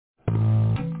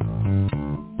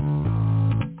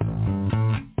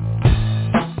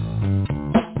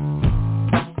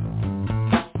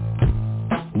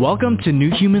Welcome to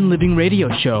New Human Living Radio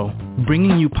Show,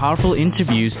 bringing you powerful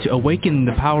interviews to awaken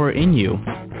the power in you.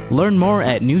 Learn more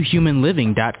at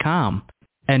newhumanliving.com.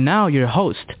 And now your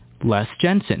host, Les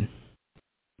Jensen.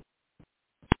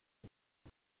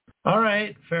 All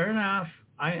right, fair enough.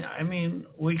 I mean,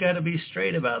 we got to be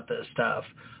straight about this stuff.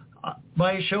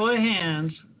 By show of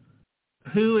hands,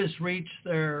 who has reached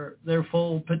their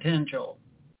full potential?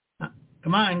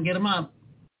 Come on, get them up.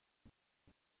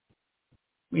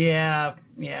 Yeah,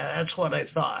 that's what I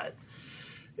thought.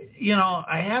 You know,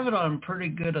 I have it on pretty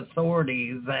good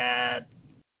authority that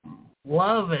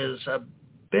love is a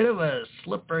bit of a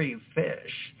slippery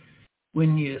fish.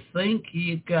 When you think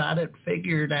you got it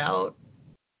figured out,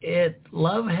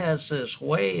 love has this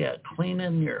way of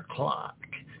cleaning your clock.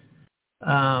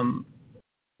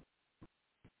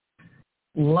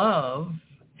 Love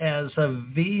as a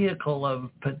vehicle of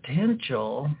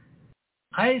potential,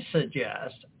 I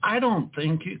suggest, I don't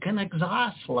think you can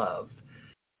exhaust love.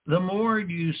 The more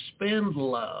you spend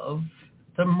love,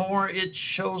 the more it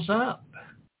shows up.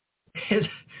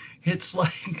 It's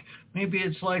like, maybe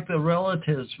it's like the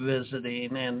relatives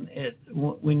visiting, and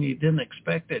when you didn't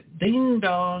expect it, ding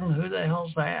dong, who the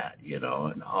hell's that? You know,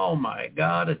 and oh my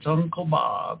God, it's Uncle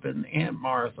Bob and Aunt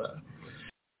Martha.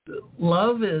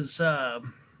 Love is,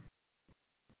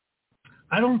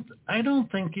 I don't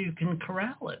think you can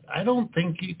corral it. I don't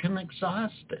think you can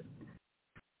exhaust it.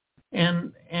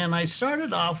 And I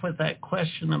started off with that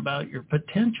question about your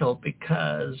potential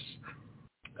because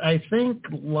I think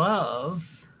love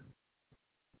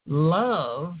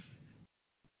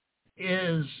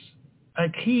is a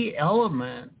key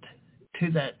element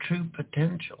to that true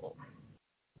potential.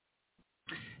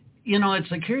 You know,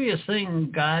 it's a curious thing,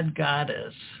 God got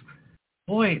us.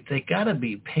 Boy, they got to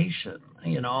be patient,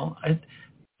 you know.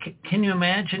 Can you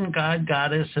imagine God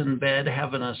got us in bed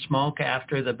having a smoke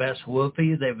after the best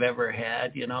whoopee they've ever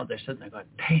had? You know, they're sitting there going,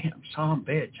 damn, son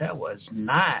bitch, that was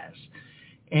nice.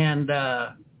 And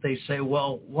they say,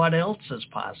 well, what else is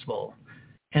possible?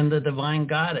 And the divine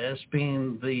goddess,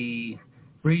 being the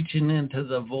reaching into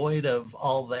the void of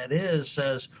all that is,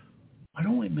 says, why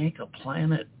don't we make a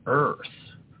planet Earth?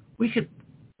 We could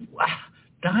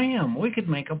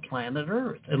make a planet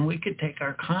Earth, and we could take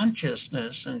our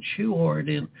consciousness and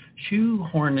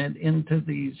shoehorn it into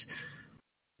these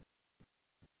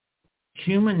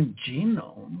human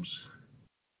genomes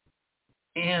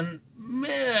and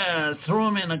throw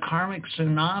them in a karmic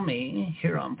tsunami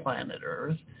here on planet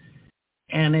Earth.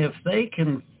 And if they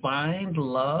can find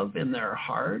love in their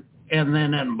heart and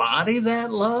then embody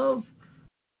that love,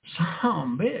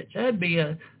 some bitch, that'd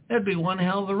be one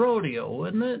hell of a rodeo,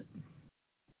 wouldn't it?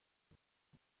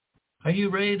 Are you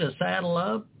ready to saddle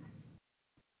up?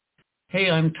 Hey,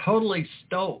 I'm totally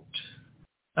stoked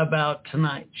about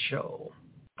tonight's show.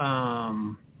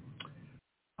 I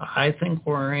think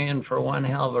we're in for one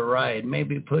hell of a ride.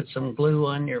 Maybe put some glue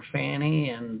on your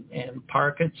fanny and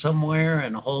park it somewhere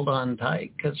and hold on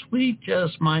tight, because we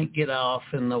just might get off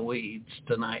in the weeds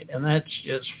tonight, and that's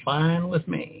just fine with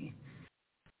me.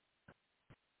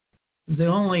 The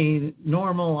only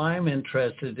normal I'm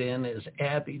interested in is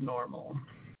Abby normal.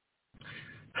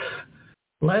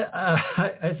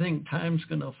 I think time's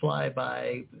going to fly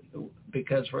by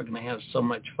because we're going to have so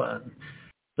much fun.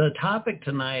 The topic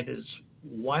tonight is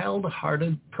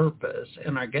Wildhearted Purpose,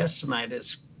 and our guest tonight is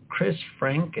Kris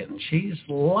Franken. She's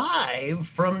live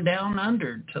from down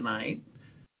under tonight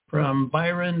from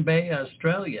Byron Bay,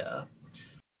 Australia.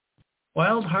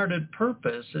 Wildhearted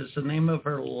Purpose is the name of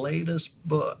her latest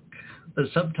book. The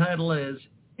subtitle is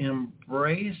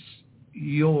Embrace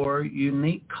Your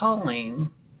Unique Calling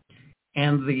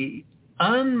and the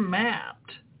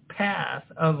Unmapped Path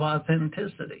of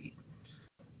Authenticity.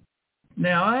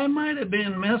 Now, I might have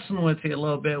been messing with you a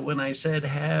little bit when I said,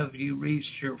 have you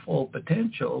reached your full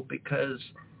potential? Because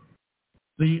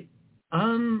the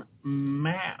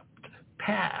unmapped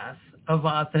path of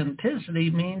authenticity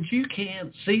means you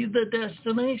can't see the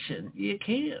destination. You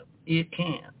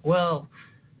can't. Well,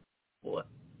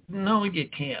 no, you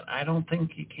can't. I don't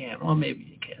think you can. Well, maybe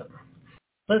you can.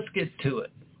 Let's get to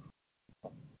it.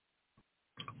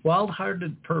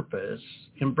 Wildhearted Purpose,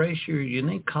 Embrace Your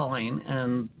Unique Calling,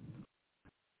 and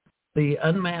the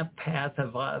Unmapped Path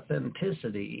of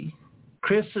Authenticity.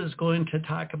 Kris is going to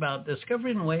talk about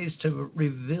discovering ways to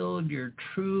reveal your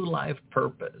true life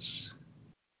purpose.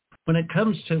 When it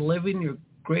comes to living your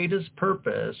greatest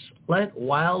purpose, let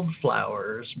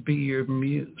wildflowers be your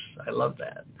muse. I love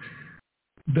that.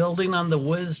 Building on the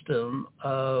wisdom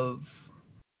of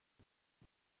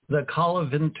The Call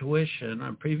of Intuition,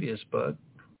 a previous book,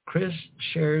 Kris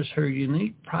shares her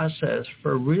unique process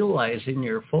for realizing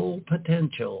your full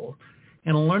potential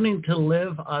and learning to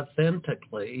live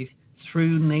authentically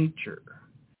through nature.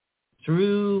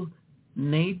 Through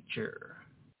nature.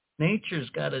 Nature's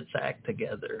got its act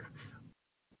together.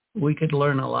 We could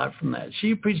learn a lot from that.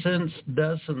 She presents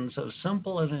dozens of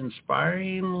simple and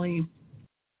inspiringly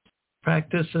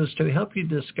practices to help you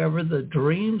discover the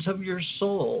dreams of your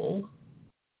soul,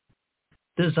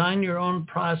 design your own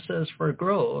process for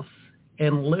growth,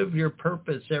 and live your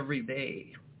purpose every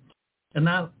day. And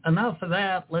now, enough of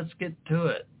that. Let's get to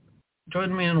it.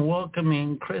 Join me in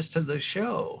welcoming Kris to the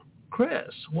show. Kris,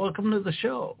 welcome to the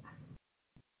show.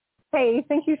 Hey,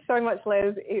 thank you so much,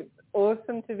 Les. It's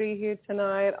awesome to be here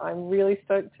tonight. I'm really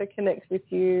stoked to connect with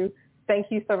you. Thank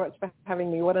you so much for having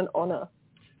me. What an honor.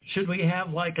 Should we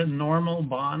have like a normal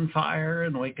bonfire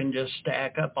and we can just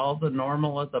stack up all the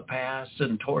normal of the past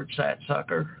and torch that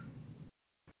sucker?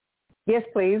 Yes,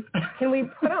 please. Can we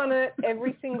put on it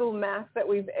every single mass that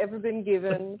we've ever been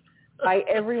given by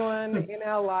everyone in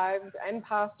our lives and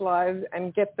past lives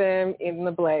and get them in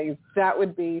the blaze? That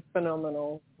would be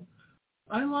phenomenal.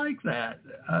 I like that.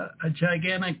 A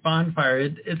gigantic bonfire.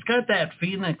 It's got that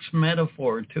phoenix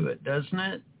metaphor to it, doesn't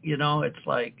it? You know, it's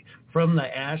like from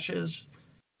the ashes.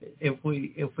 If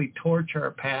we torch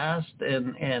our past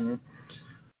and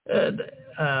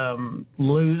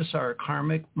lose our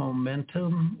karmic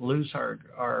momentum, lose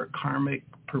our karmic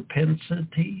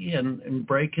propensity, and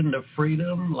break into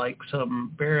freedom like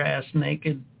some bare-ass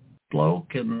naked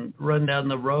bloke and run down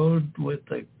the road with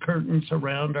the curtains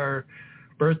around our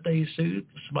birthday suit,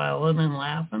 smiling and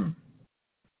laughing.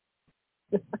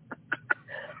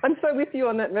 I'm so with you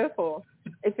on that metaphor,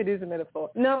 if it is a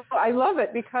metaphor. No, I love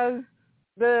it because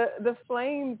the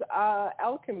flames are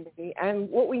alchemy, and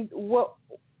what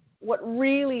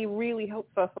really, really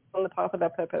helps us on the path of our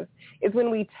purpose is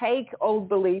when we take old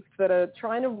beliefs that are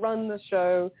trying to run the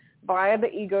show via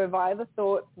the ego, via the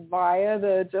thoughts, via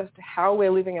the just how we're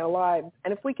living our lives.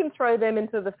 And if we can throw them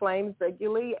into the flames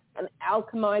regularly and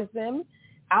alchemize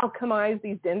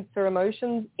these denser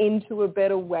emotions into a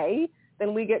better way,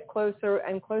 then we get closer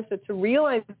and closer to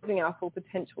realizing our full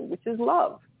potential, which is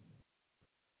love.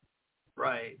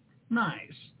 Right.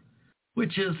 Nice.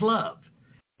 Which is love.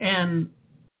 And,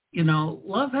 you know,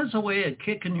 love has a way of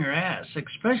kicking your ass,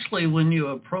 especially when you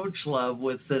approach love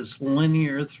with this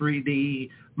linear 3D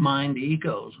mind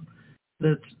ego.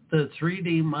 The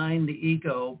 3D mind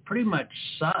ego pretty much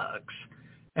sucks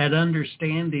at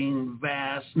understanding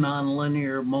vast,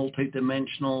 nonlinear,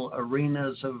 multidimensional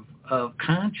arenas of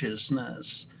consciousness.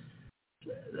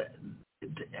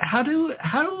 How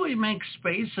do we make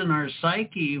space in our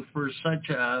psyche for such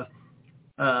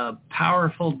a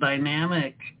powerful,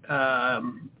 dynamic,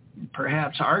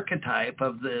 perhaps archetype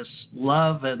of this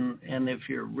love and if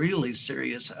you're really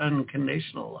serious,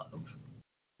 unconditional love?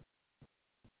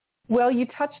 Well, you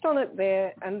touched on it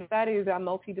there, and that is our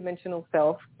multidimensional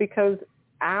self, because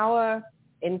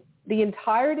the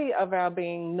entirety of our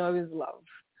being knows love,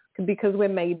 because we're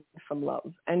made from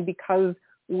love, and because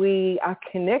we are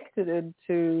connected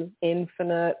to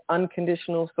infinite,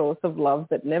 unconditional source of love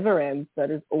that never ends, that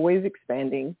is always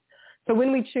expanding. So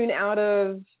when we tune out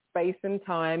of space and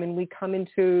time and we come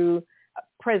into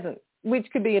presence,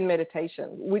 which could be in meditation,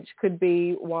 which could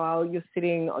be while you're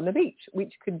sitting on the beach,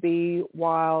 which could be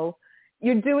while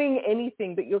you're doing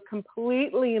anything, but you're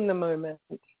completely in the moment,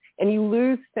 and you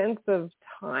lose sense of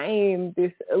time,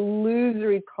 this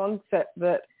illusory concept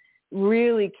that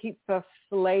really keeps us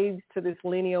slaves to this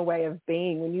linear way of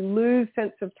being. When you lose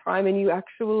sense of time and you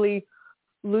actually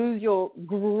lose your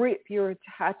grip, your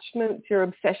attachments, your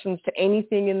obsessions to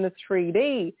anything in the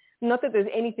 3D, not that there's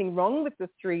anything wrong with the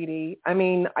 3D. I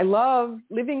mean, I love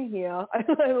living here.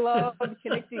 I love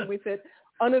connecting with it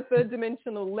on a third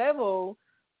dimensional level.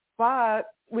 But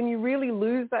when you really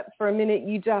lose that for a minute,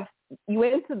 you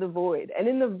enter the void. And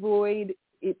in the void,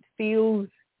 it feels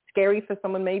scary for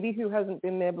someone maybe who hasn't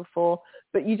been there before,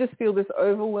 but you just feel this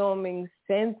overwhelming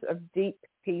sense of deep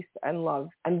peace and love.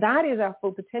 And that is our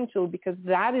full potential, because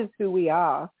that is who we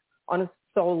are on a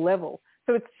soul level.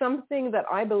 So it's something that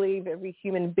I believe every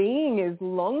human being is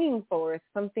longing for. It's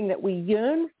something that we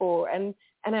yearn for, and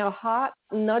our heart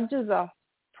nudges us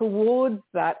towards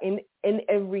that in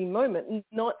every moment,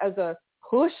 not as a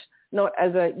push, not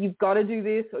as a you've got to do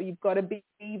this or you've got to be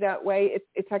that way.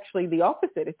 It's actually the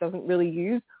opposite. It doesn't really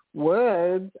use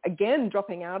words, again,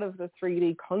 dropping out of the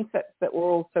 3D concepts that we're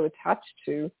also attached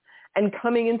to and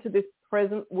coming into this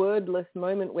present wordless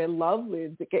moment where love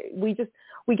lives.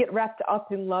 We get wrapped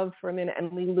up in love for a minute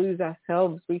and we lose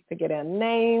ourselves. We forget our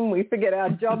name. We forget our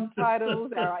job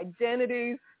titles, our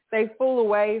identities. They fall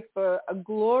away for a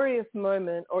glorious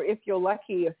moment, or if you're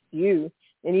lucky, a few.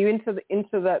 And you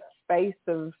into that space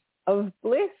of of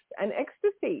bliss and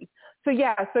ecstasy. So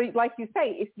like you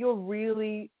say, if you're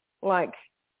really like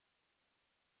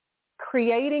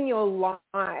creating your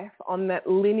life on that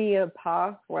linear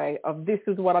pathway of this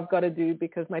is what I've got to do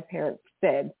because my parents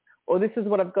said, or this is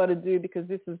what I've got to do because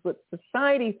this is what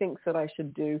society thinks that I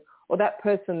should do, or that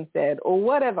person said, or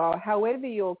whatever, however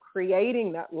you're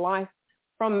creating that life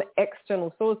from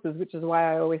external sources, which is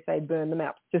why I always say burn the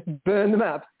maps. Just burn the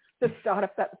maps. Just start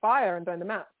up that fire and burn the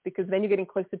maps, because then you're getting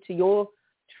closer to your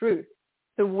truth.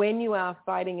 So when you are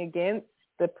fighting against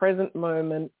the present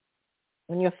moment,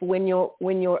 when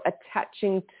you're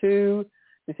attaching to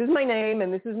this is my name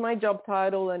and this is my job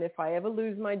title, and if I ever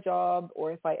lose my job,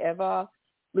 or if I ever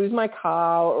lose my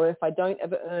car, or if I don't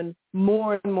ever earn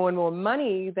more and more and more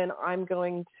money, then I'm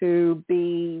going to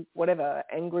be whatever,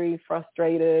 angry,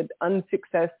 frustrated,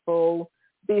 unsuccessful,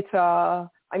 bitter.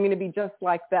 I'm going to be just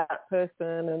like that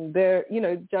person. And the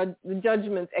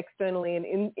judgments externally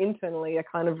and internally are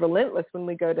kind of relentless when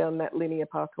we go down that linear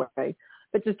pathway.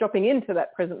 But just dropping into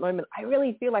that present moment, I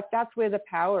really feel like that's where the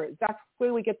power is. That's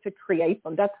where we get to create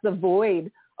from. That's the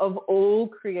void of all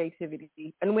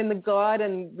creativity. And when the God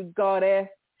and the goddess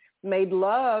made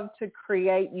love to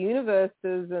create universes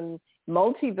and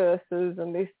multiverses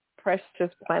and this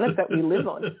precious planet that we live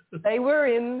on, they were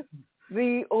in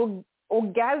the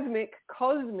orgasmic,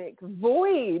 cosmic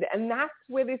void. And that's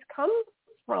where this comes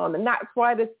from. And that's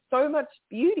why there's so much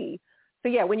beauty. So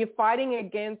yeah, when you're fighting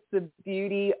against the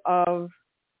beauty of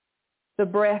the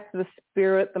breath, the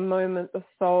spirit, the moment, the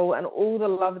soul, and all the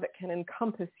love that can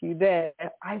encompass you there,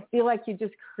 I feel like you're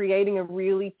just creating a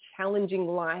really challenging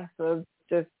life of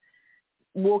just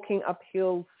walking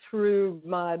uphill through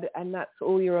mud, and that's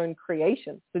all your own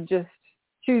creation. So just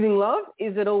choosing love,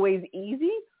 is it always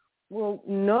easy? Well,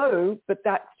 no, but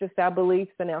that's just our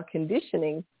beliefs and our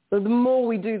conditioning. So the more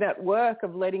we do that work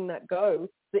of letting that go,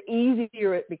 the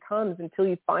easier it becomes until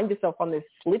you find yourself on this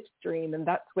slipstream, and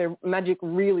that's where magic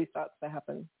really starts to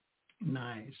happen.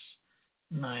 Nice.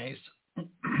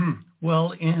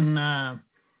 Well, in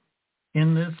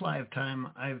this lifetime,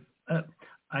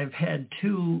 I've had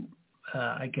two,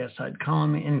 I guess I'd call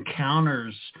them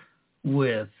encounters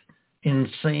with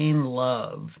insane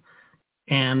love,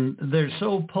 and they're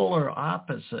so polar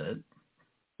opposite.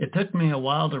 It took me a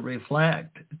while to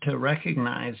reflect, to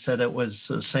recognize that it was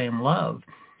the same love.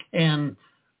 And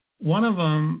one of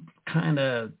them kind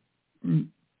of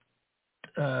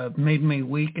made me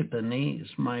weak at the knees.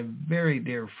 My very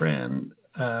dear friend,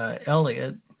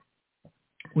 Elliot,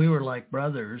 we were like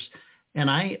brothers. And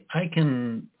I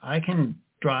can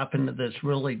drop into this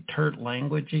really turt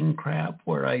languaging crap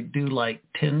where I do like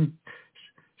 10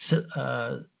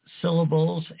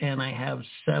 syllables and I have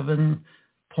 7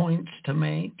 points to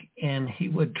make, and he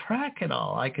would track it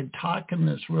all. I could talk in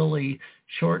this really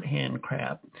shorthand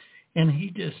crap, and he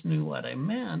just knew what I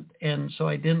meant, and so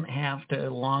I didn't have to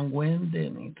long-wind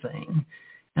anything,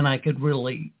 and I could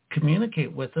really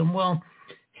communicate with him. Well,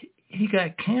 he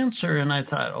got cancer, and I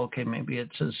thought, okay, maybe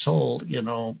it's his soul,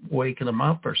 waking him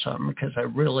up or something, because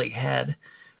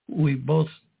we both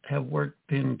have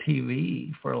worked in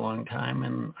TV for a long time,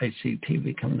 and I see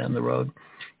TV come down the road.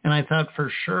 And I thought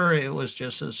for sure it was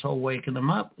just his soul waking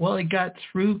him up. Well, he got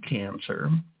through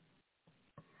cancer,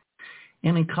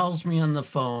 and he calls me on the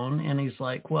phone, and he's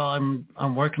like, well,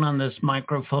 I'm working on this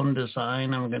microphone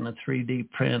design. I'm going to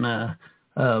 3D print a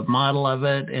model of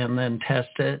it and then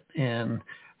test it, and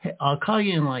I'll call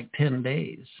you in like 10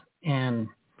 days. And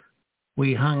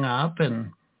we hung up,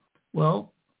 and,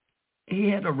 well, he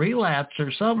had a relapse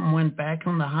or something, went back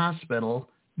in the hospital,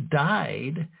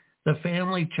 died. The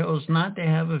family chose not to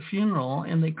have a funeral,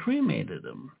 and they cremated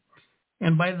him.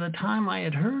 And by the time I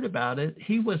had heard about it,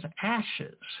 he was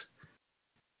ashes.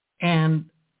 And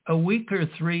a week or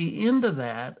 3 into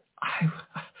that,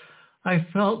 I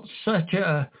felt such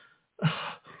a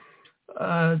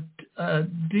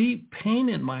deep pain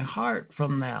in my heart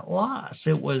from that loss.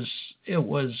 It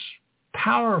was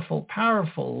powerful,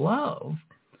 powerful love.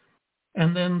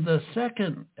 And then the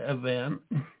second event,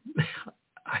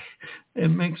 it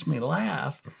makes me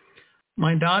laugh.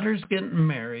 My daughter's getting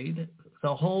married.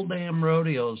 The whole damn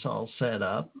rodeo's all set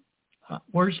up.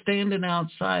 We're standing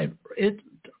outside.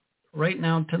 Right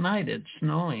now tonight it's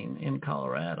snowing in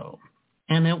Colorado.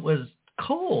 And it was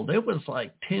cold. It was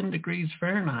like 10 degrees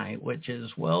Fahrenheit, which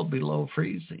is well below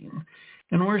freezing.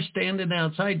 And we're standing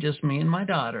outside, just me and my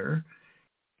daughter.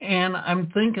 And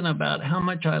I'm thinking about how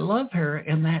much I love her,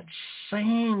 and that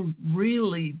same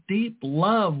really deep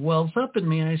love wells up in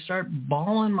me. I start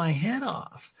bawling my head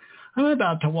off. I'm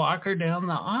about to walk her down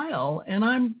the aisle, and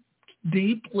I'm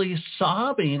deeply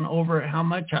sobbing over how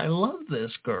much I love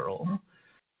this girl.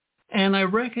 And I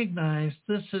recognized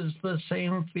this is the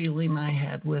same feeling I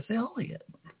had with Elliot.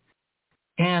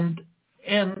 And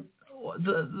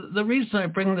the reason I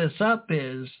bring this up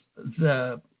is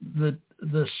the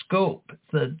scope,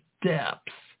 the depth,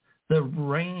 the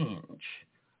range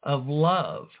of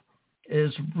love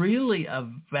is really a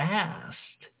vast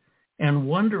and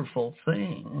wonderful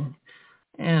thing.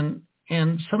 And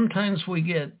sometimes we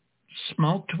get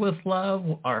smoked with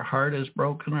love, our heart is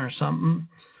broken or something,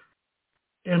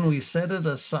 and we set it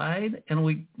aside, and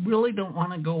we really don't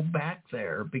want to go back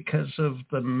there because of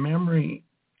the memory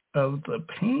of the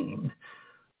pain.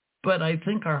 But I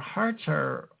think our hearts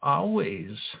are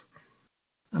always,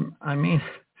 I mean,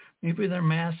 maybe they're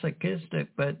masochistic,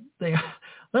 but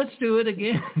let's do it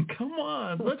again. Come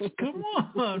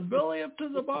on, belly up to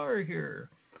the bar here.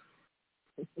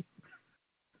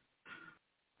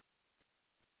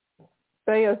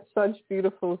 They are such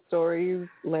beautiful stories,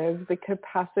 Les. The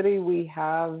capacity we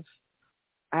have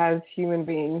as human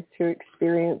beings to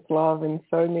experience love in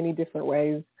so many different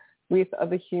ways, with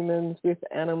other humans, with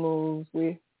animals,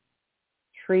 with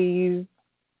trees,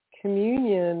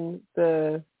 communion,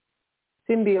 the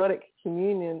symbiotic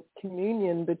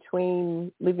communion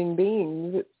between living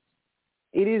beings.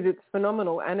 It's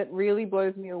phenomenal, and it really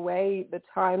blows me away the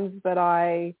times that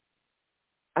I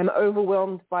am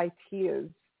overwhelmed by tears,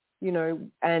 you know,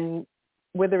 and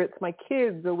whether it's my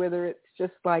kids or whether it's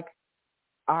just like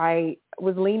I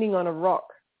was leaning on a rock.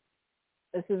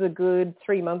 This is a good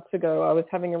 3 months ago. I was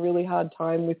having a really hard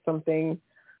time with something,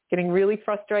 getting really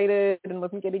frustrated and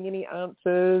wasn't getting any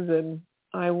answers. And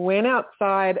I went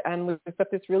outside, and we've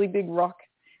got this really big rock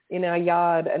in our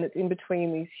yard, and it's in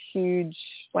between these huge,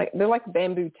 they're like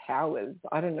bamboo towers.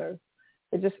 I don't know.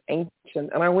 They're just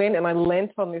ancient. And I went and I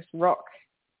leant on this rock,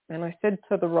 and I said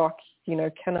to the rock, you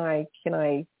know, can I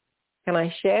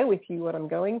share with you what I'm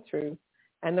going through?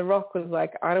 And the rock was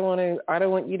like, I don't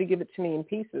want you to give it to me in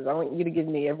pieces. I want you to give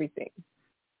me everything.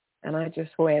 And I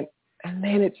just went, and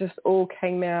then it just all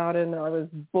came out, and I was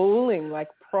bawling, like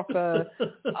proper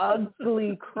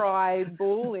ugly cry,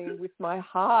 bawling with my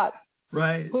heart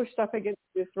pushed up against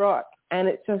this rock. And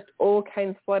it just all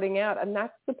came flooding out. And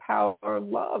that's the power of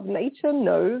love. Nature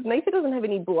knows. Nature doesn't have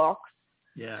any blocks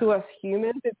to us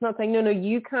humans. It's not saying, no,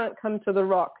 you can't come to the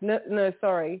rock. No,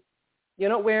 sorry. You're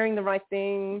not wearing the right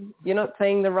thing. You're not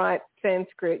saying the right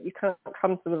Sanskrit. You can't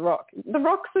come to the rock. The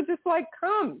rocks are just like,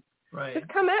 come. Right. Just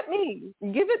come at me.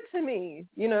 Give it to me,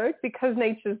 you know, because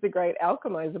nature's the great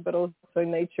alchemizer, but also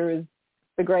nature is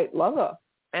the great lover.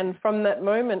 And from that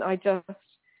moment,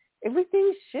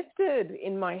 everything shifted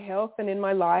in my health and in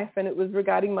my life. And it was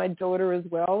regarding my daughter as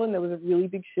well. And there was a really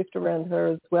big shift around her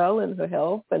as well and her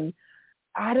health. And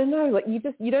I don't know, like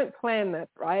you don't plan that,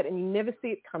 right? And you never see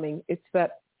it coming. It's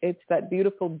that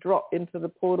beautiful drop into the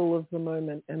portal of the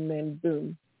moment, and then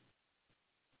boom.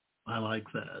 I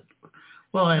like that.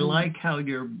 Well, I like how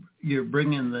you're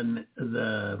bringing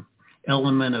the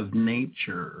element of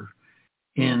nature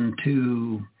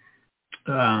into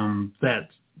that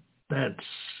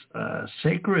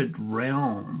sacred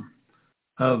realm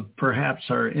of perhaps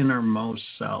our innermost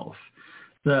self.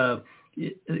 The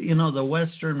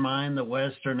Western mind, the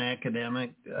Western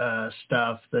academic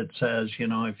stuff that says, you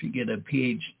know, if you get a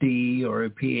PhD or a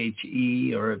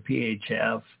PhE or a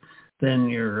PhF, then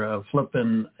you're a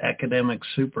flippin' academic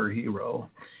superhero.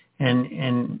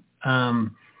 And I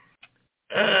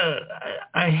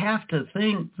have to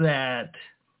think that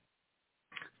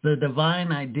the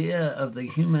divine idea of the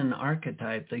human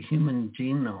archetype, the human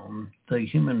genome, the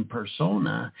human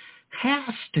persona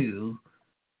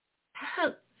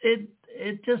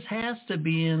it just has to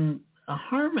be in a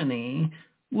harmony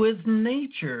with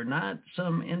nature, not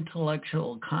some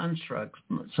intellectual construct,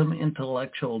 some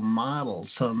intellectual model,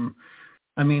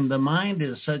 the mind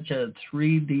is such a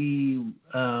 3D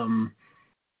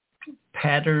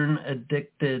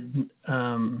pattern-addicted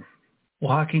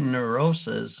walking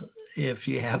neurosis if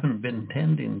you haven't been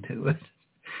tending to it.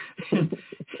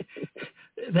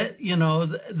 That, you know,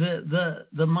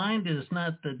 the mind is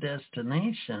not the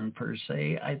destination per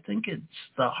se. I think it's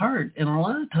the heart. And a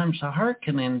lot of times the heart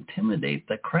can intimidate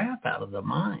the crap out of the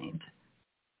mind.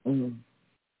 Mm.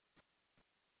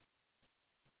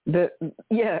 The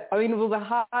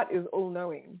heart is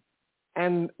all-knowing.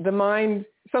 And the mind,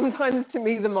 sometimes to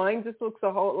me, the mind just looks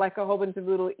like a whole bunch of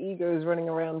little egos running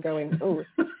around going, oh,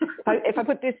 if I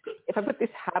put this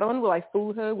hat on, will I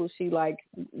fool her? Will she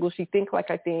think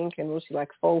like I think? And will she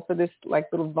fall for this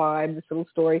little vibe, this little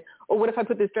story? Or what if I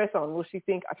put this dress on? Will she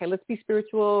think, okay, let's be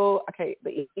spiritual. Okay,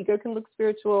 the ego can look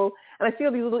spiritual. And I see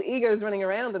all these little egos running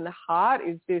around, and the heart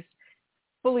is this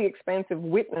fully expansive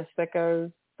witness that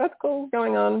goes, that's cool,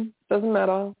 going on, doesn't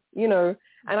matter, you know.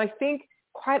 And I think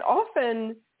quite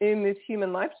often in this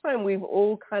human lifetime, we've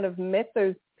all kind of met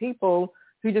those people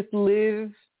who just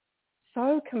live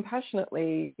so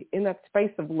compassionately in that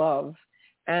space of love.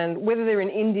 And whether they're in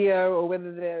India or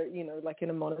whether they're, you know, like in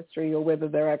a monastery, or whether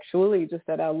they're actually just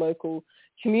at our local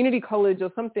community college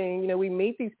or something, you know, we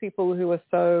meet these people who are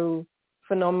so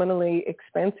phenomenally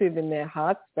expansive in their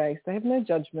heart space. They have no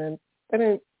judgment. They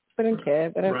don't care.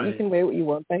 They don't. Right. You can wear what you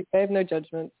want. They have no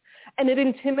judgments. And it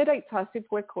intimidates us if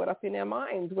we're caught up in our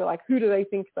minds. We're like, who do they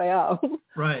think they are?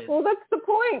 Right. Well, that's the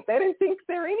point. They don't think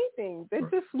they're anything. They're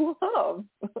just love.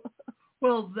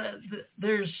 Well,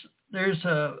 there's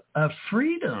a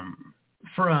freedom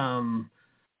from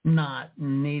not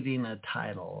needing a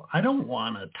title. I don't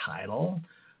want a title.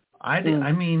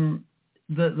 I mean,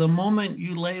 the moment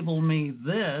you label me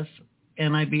this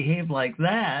and I behave like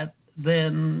that,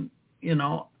 then, you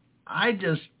know,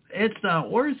 it's not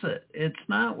worth it. It's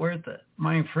not worth it.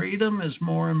 My freedom is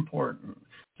more important.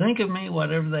 Think of me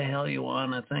whatever the hell you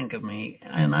want to think of me,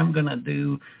 and I'm going to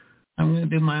do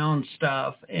my own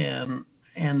stuff, and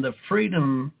the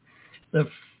freedom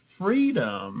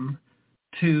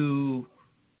to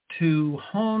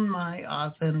hone my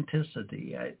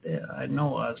authenticity. I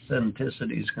know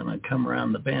authenticity is going to come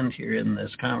around the bend here in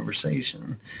this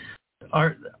conversation.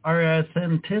 Our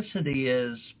authenticity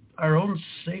is our own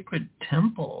sacred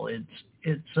temple.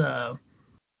 It's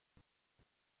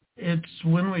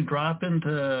when we drop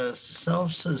into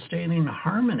self-sustaining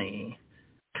harmony,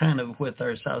 kind of with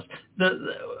ourselves.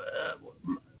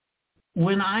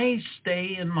 When I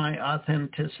stay in my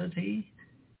authenticity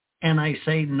and I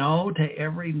say no to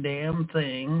every damn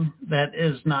thing that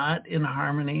is not in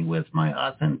harmony with my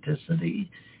authenticity,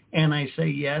 and I say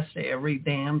yes to every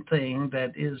damn thing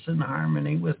that is in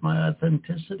harmony with my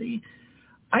authenticity,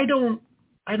 I don't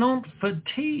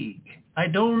fatigue. I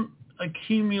don't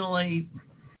accumulate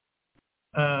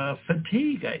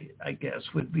fatigue, I guess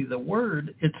would be the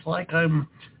word. It's like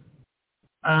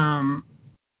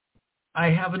I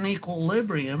have an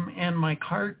equilibrium and my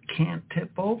cart can't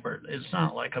tip over. It's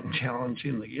not like I'm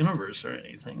challenging the universe or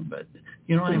anything, but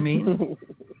you know what I mean?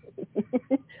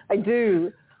 I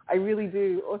do. I really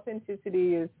do.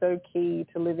 Authenticity is so key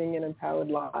to living an empowered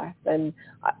life. And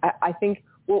I think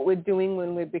what we're doing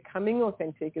when we're becoming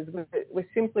authentic is we're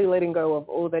simply letting go of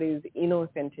all that is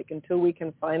inauthentic until we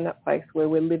can find that place where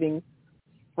we're living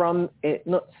from it,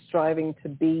 not striving to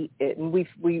be it. And we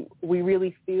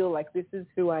really feel like this is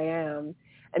who I am.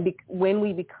 And when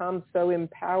we become so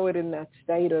empowered in that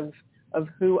state of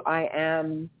who I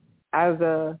am as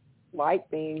a light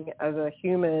being, as a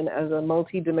human, as a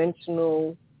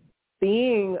multidimensional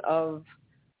being of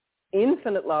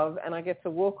infinite love, and I get to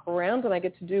walk around and I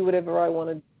get to do whatever I want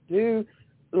to do,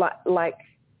 like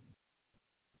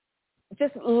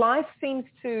just life seems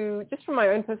to, just from my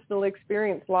own personal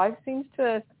experience,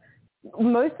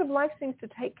 most of life seems to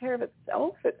take care of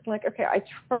itself. It's like, okay, I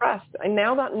trust. And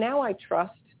now I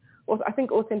trust. Well, I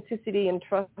think authenticity and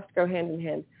trust go hand in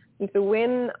hand. And so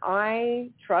when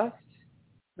I trust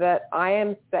that I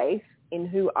am safe in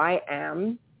who I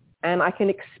am, and I can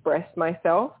express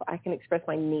myself, I can express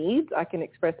my needs, I can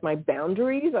express my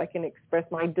boundaries, I can express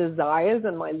my desires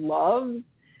and my love,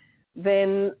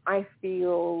 then I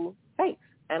feel safe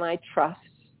and I trust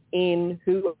in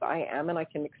who I am and I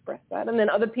can express that. And then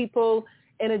other people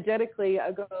energetically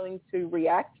are going to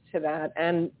react to that.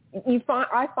 And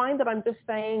I find that I'm just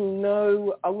saying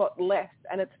no a lot less.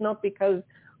 And it's not because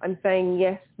I'm saying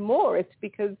yes more. It's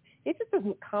because it just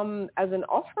doesn't come as an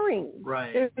offering.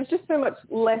 Right. There's just so much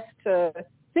less to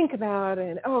think about,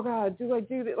 and, oh, God, do I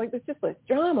do that? Like, there's just less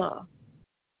drama.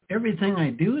 Everything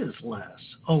I do is less.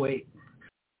 Oh, wait.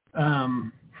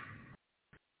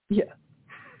 Yeah.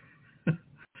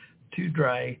 Too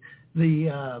dry. The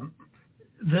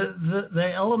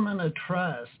element of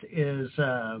trust is,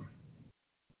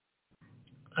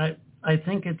 I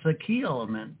think it's a key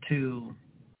element to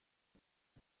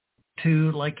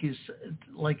like you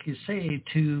say,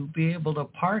 to be able to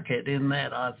park it in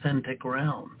that authentic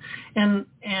realm. And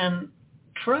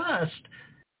trust,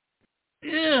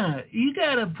 yeah, you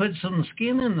got to put some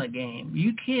skin in the game.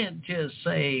 You can't just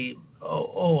say,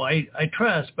 I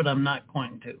trust, but I'm not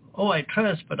going to. Oh, I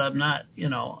trust, but I'm not,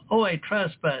 I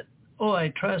trust, but.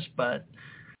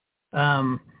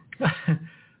 I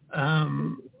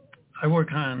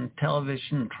work on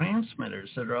television transmitters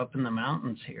that are up in the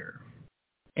mountains here.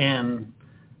 And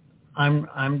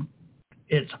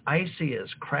it's icy as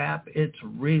crap. It's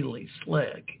really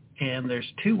slick. And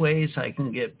there's two ways I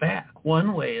can get back.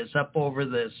 One way is up over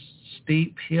this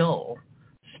steep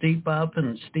steep up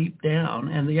and steep down.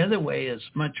 And the other way is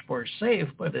much more safe,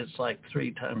 but it's like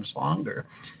 3 times longer.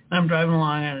 And I'm driving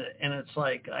along, and it's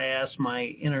like I asked my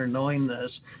inner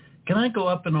knowingness, can I go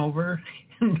up and over?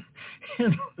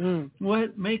 And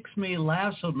what makes me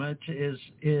laugh so much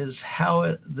is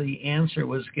how the answer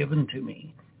was given to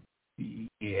me.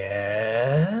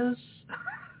 Yes.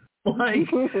 Like,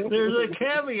 there's a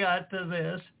caveat to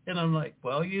this. And I'm like,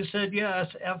 well, you said yes,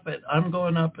 F it. I'm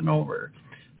going up and over.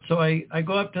 So I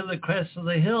go up to the crest of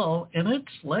the hill, and it's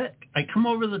slick. I come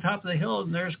over the top of the hill,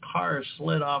 and there's cars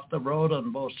slid off the road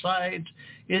on both sides.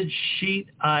 It's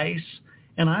sheet ice,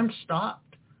 and I'm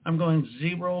stopped. I'm going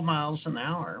 0 miles an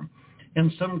hour.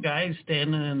 And some guy's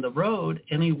standing in the road,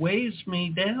 and he waves me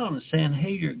down saying,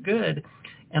 hey, you're good.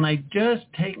 And I just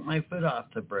take my foot off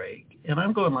the brake, and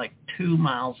I'm going like 2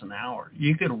 miles an hour.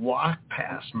 You could walk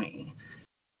past me.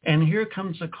 And here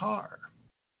comes a car.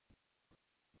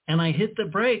 And I hit the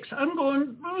brakes. I'm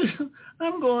going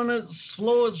as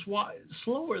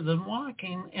slower than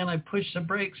walking, and I push the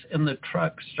brakes, and the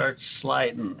truck starts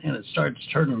sliding, and it starts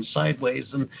turning sideways,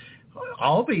 and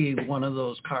I'll be one of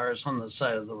those cars on the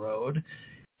side of the road.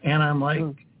 And I'm like,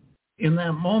 in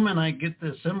that moment, I get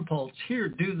this impulse, here,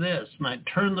 do this. And I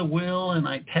turn the wheel, and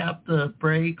I tap the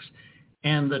brakes,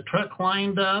 and the truck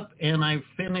lined up, and I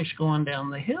finished going down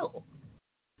the hill.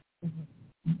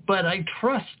 But I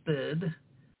trusted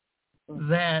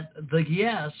that the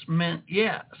yes meant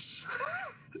yes.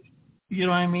 You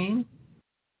know what I mean?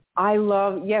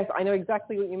 Yes, I know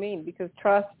exactly what you mean, because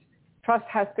trust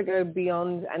has to go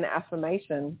beyond an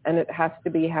affirmation, and it has to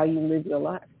be how you live your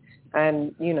life.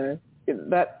 And,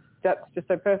 that's just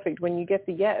so perfect. When you get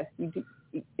the yes, you do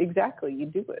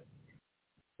it.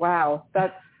 Wow,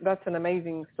 that's an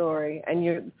amazing story. And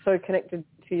you're so connected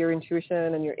to your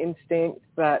intuition and your instincts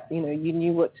that, you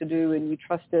knew what to do, and you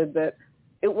trusted that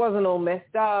it wasn't all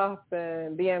messed up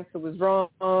and the answer was wrong.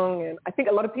 And I think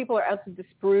a lot of people are out to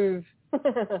disprove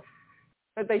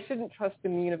that they shouldn't trust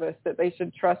in the universe, that they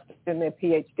should trust in their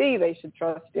PhD, they should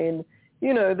trust in,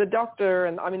 the doctor.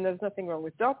 And I mean, there's nothing wrong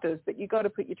with doctors, but you got to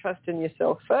put your trust in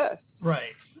yourself first.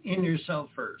 Right. In yourself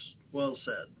first. Well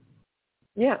said.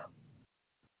 Yeah.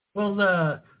 Well,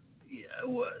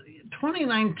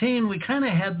 2019, we kind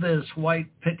of had this white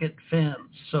picket fence,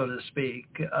 so to speak,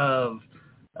 of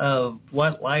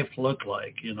what life looked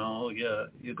like. You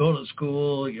go to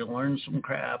school, you learn some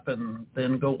crap, and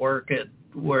then go work at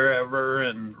wherever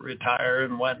and retire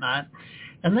and whatnot.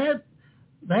 And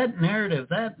that narrative,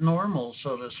 that normal,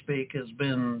 so to speak, has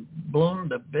been blown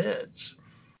to bits.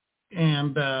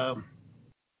 And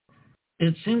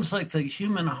it seems like the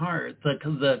human heart,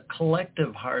 the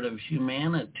collective heart of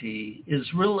humanity,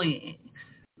 is really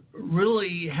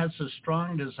has a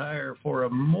strong desire for a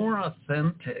more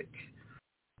authentic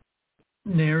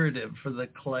narrative for the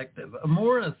collective, a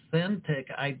more authentic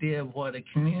idea of what a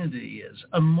community is,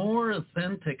 a more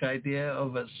authentic idea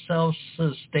of a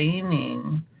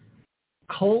self-sustaining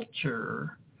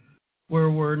culture where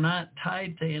we're not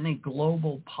tied to any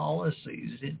global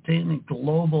policies, to any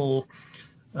global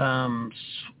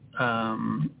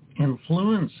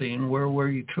influencing, where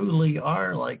we truly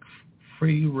are like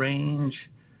free-range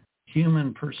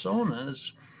human personas.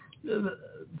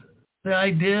 The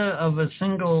idea of a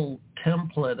single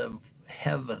template of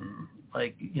heaven,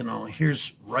 like, here's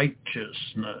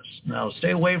righteousness. Now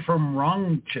stay away from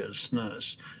wrongchousness.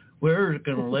 We're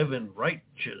going to live in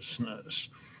righteousness.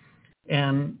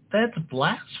 And that's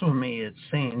blasphemy, it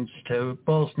seems, to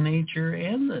both nature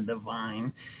and the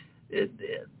divine.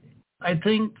 I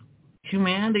think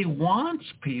humanity wants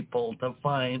people to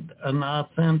find an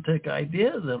authentic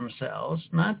idea of themselves,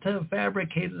 not to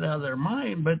fabricate it out of their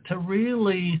mind, but to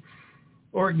really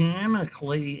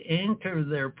organically anchor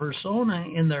their persona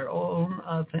in their own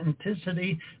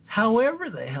authenticity, however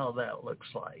the hell that looks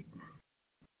like.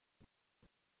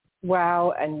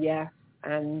 Wow, and yes,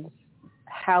 and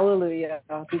hallelujah,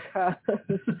 because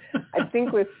I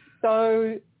think we're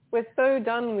so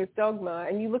done with dogma.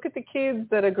 And you look at the kids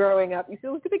that are growing up,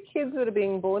 look at the kids that are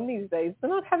being born these days, they're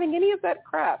not having any of that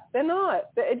crap. They're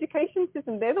not. The education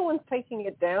system, they're the ones taking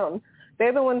it down.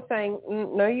 They're the ones saying,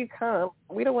 no, you can't.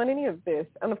 We don't want any of this.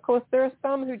 And of course, there are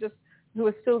some who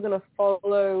are still going to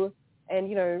follow.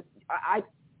 And,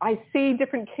 I see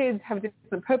different kids have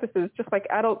different purposes, just like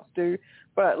adults do.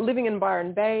 But living in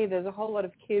Byron Bay, there's a whole lot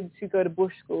of kids who go to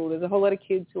bush school. There's a whole lot of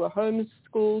kids who are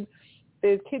homeschooled.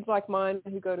 There's kids like mine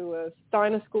who go to a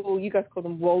Steiner school. You guys call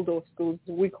them Waldorf schools.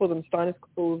 We call them Steiner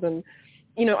schools. And,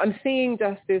 I'm seeing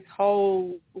just this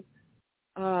whole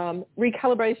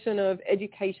recalibration of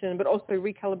education, but also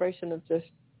recalibration of just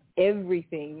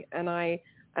everything. And I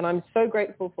And I'm so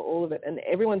grateful for all of it. And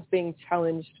everyone's being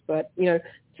challenged. But, you know,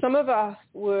 some of us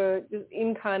were just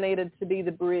incarnated to be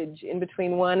the bridge in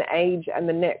between one age and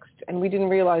the next. And we didn't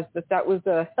realize that that was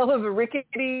a hell of a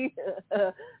rickety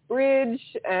bridge.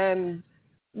 And,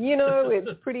 you know,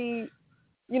 it's pretty,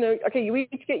 you know, okay, you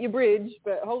each get your bridge,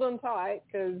 but hold on tight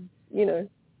because, you know,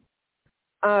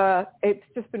 it's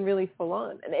just been really full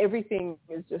on, and everything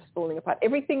is just falling apart.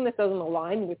 Everything that doesn't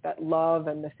align with that love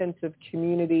and the sense of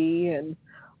community. And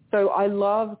so I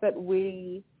love that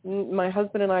my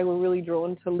husband and I were really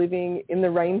drawn to living in the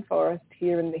rainforest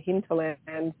here in the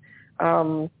hinterland,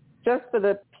 just for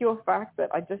the pure fact that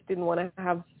I just didn't want to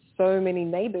have so many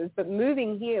neighbors. But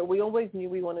moving here, we always knew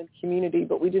we wanted community,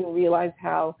 but we didn't realize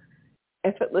how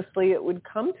effortlessly it would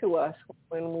come to us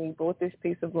when we bought this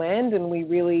piece of land and we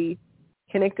really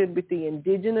connected with the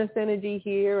indigenous energy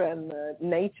here and the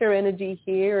nature energy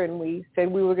here, and we said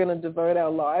we were going to devote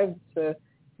our lives to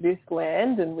this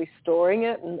land and restoring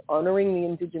it and honoring the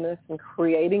indigenous and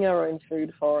creating our own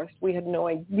food forest. We had no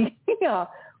idea.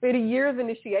 We had a year of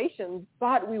initiations,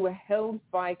 but we were held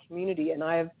by community. And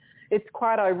it's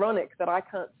quite ironic that I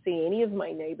can't see any of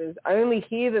my neighbors. I only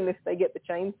hear them if they get the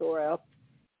chainsaw out.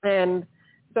 And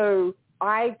so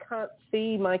I can't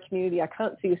see my community. I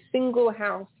can't see a single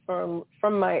house from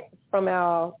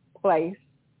our place.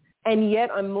 And yet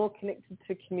I'm more connected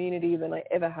to community than I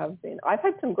ever have been. I've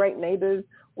had some great neighbors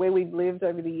where we've lived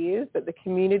over the years, but the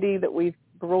community that we've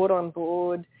brought on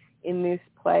board in this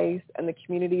place and the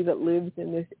community that lives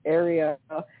in this area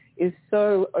is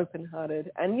so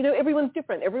open-hearted. And, you know, everyone's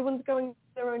different. Everyone's going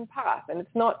their own path. And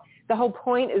it's not, the whole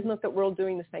point is not that we're all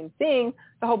doing the same thing.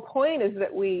 The whole point is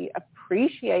that we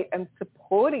appreciate and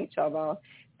support each other.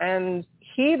 And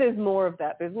here there's more of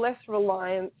that. There's less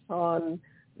reliance on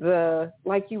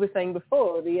like you were saying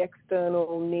before, the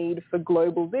external need for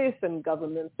global this and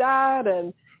government that.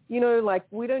 And, you know, like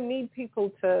we don't need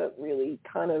people to really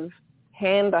kind of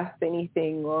hand us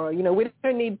anything, or, you know, we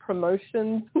don't need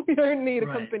promotions. We don't need a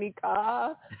company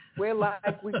car. We're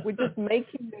like, we're just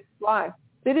making this life.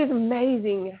 It is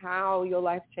amazing how your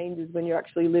life changes when you're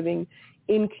actually living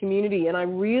in community. And I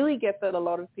really get that a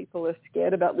lot of people are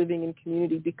scared about living in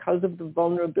community because of the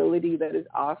vulnerability that is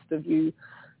asked of you,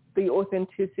 the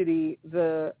authenticity,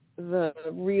 the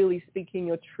really speaking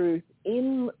your truth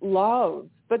in love,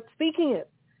 but speaking it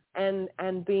and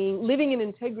living in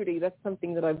integrity. That's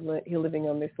something that I've learned here living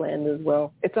on this land as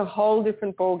well. It's a whole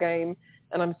different ball game,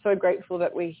 and I'm so grateful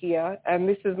that we're here. And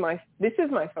this is my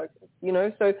focus, you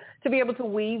know. So to be able to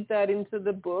weave that into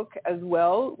the book as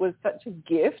well was such a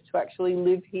gift to actually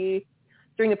live here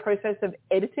during the process of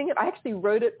editing it. I actually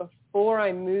wrote it before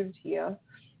I moved here.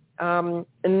 And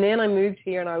then I moved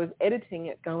here and I was editing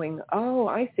it going, oh,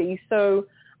 I see. So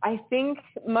I think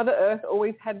Mother Earth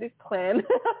always had this plan.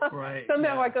 Right.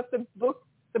 Somehow I got the book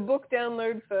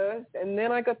download first, and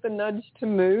then I got the nudge to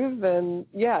move. And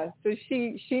yeah, so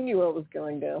she knew what was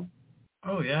going down.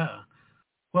 Oh, yeah.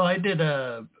 Well, I did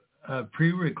a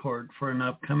pre-record for an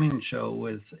upcoming show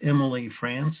with Emily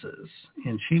Francis,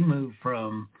 and she moved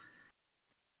from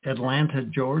Atlanta,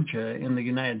 Georgia, in the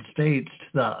United States, to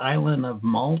the island of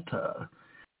Malta.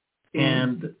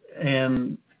 And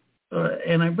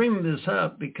I bring this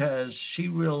up because she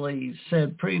really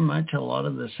said pretty much a lot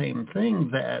of the same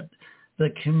thing, that the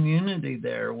community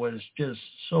there was just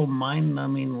so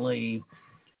mind-numbingly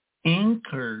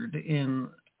anchored in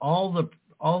all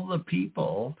the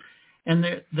people. And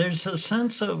there's a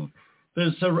sense of,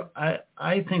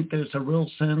 I think there's a real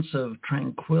sense of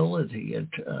tranquility,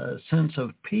 a sense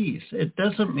of peace. It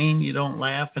doesn't mean you don't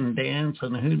laugh and dance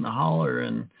and hoot and holler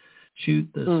and shoot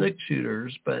the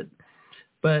six-shooters, but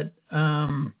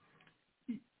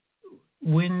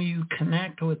when you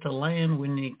connect with the land,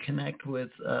 when you connect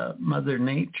with Mother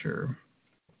Nature,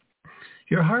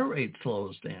 your heart rate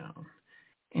slows down.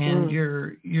 And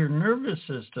your nervous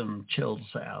system chills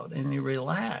out, and you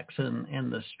relax,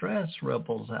 and the stress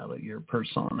ripples out of your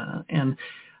persona. And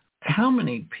how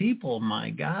many people, my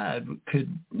God, could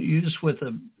use with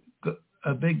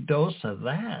a big dose of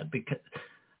that? Because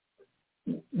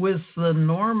with the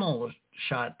normal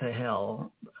shot to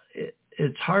hell,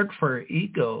 it's hard for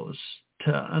egos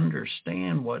to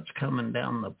understand what's coming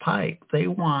down the pike. They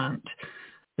want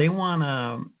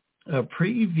a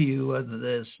preview of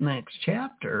this next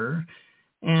chapter,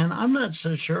 and I'm not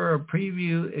so sure a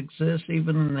preview exists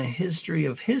even in the history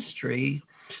of history.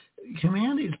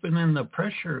 Humanity's been in the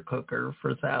pressure cooker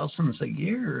for thousands of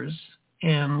years,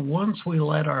 and once we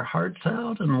let our hearts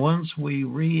out, and once we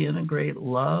reintegrate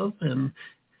love and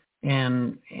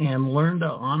learn to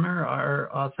honor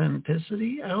our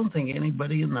authenticity, I don't think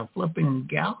anybody in the flipping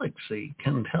galaxy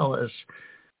can tell us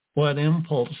what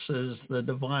impulses the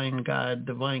divine God,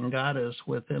 divine goddess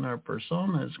within our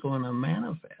persona is going to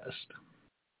manifest.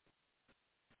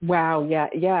 Wow, yeah,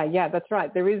 that's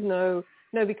right. There is no,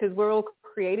 because we're all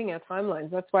creating our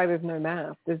timelines. That's why there's no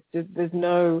math. There's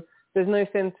no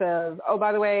sense of, oh,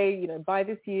 by the way, by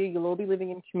this year, you'll all be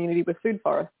living in community with food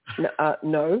forests.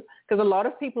 No, because a lot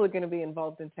of people are going to be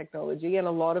involved in technology, and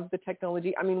a lot of the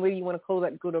technology, I mean, whether you want to call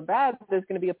that good or bad, there's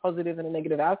going to be a positive and a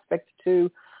negative aspect to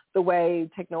the way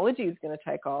technology is going to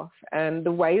take off and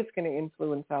the way it's going to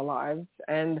influence our lives.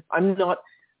 And I'm not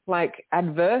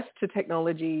adverse to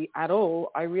technology at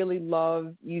all. I really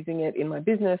love using it in my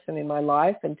business and in my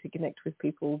life and to connect with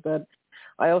people, but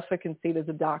I also can see there's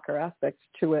a darker aspect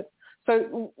to it.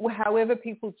 So however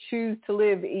people choose to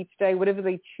live each day, whatever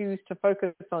they choose to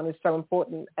focus on is so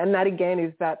important. And that, again,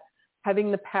 is that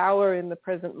having the power in the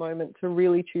present moment to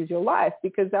really choose your life,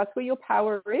 because that's where your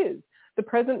power is. The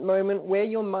present moment, where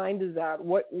your mind is at.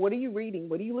 What are you reading?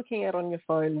 What are you looking at on your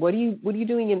phone? What are you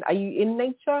doing are you in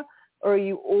nature, or are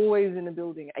you always in a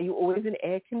building? Are you always in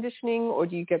air conditioning, or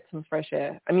do you get some fresh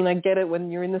air? I mean, I get it, when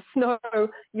you're in the snow,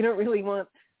 you don't really want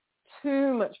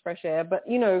too much fresh air, but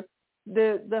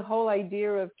the whole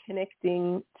idea of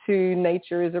connecting to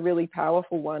nature is a really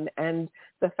powerful one. And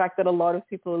the fact that a lot of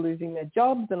people are losing their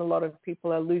jobs and a lot of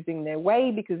people are losing their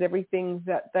way because everything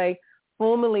that they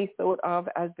formerly thought of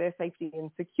as their safety and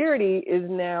security is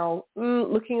now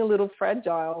looking a little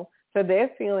fragile. So they're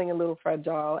feeling a little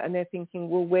fragile, and they're thinking,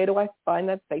 well, where do I find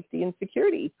that safety and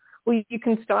security? Well, you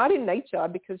can start in nature,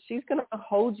 because she's going to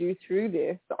hold you through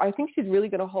this. So I think she's really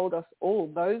going to hold us all.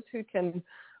 Those who can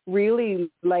really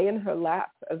lay in her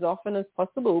lap as often as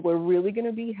possible, we're really going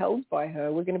to be held by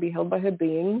her. We're going to be held by her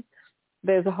beings.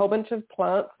 There's a whole bunch of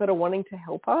plants that are wanting to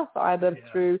help us, either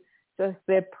through just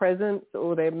their presence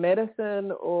or their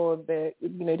medicine or their,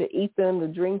 to eat them, to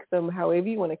drink them, however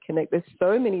you want to connect. There's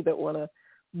so many that want to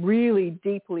really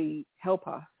deeply help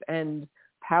us, and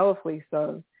powerfully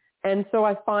so. And so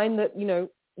I find that,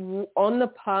 on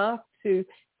the path to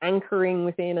anchoring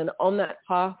within, and on that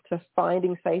path to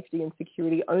finding safety and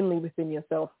security only within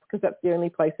yourself, because that's the only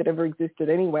place that ever existed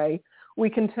anyway, we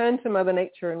can turn to Mother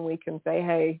Nature and we can say,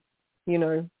 hey,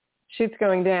 shit's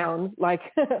going down.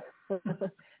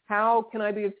 How can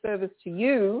I be of service to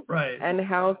you? Right. And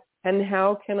how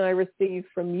can I receive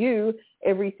from you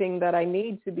everything that I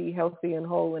need to be healthy and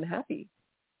whole and happy?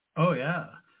 Oh, yeah.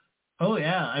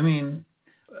 I mean,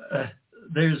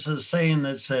 there's a saying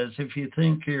that says, if you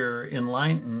think you're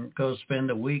enlightened, go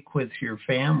spend a week with your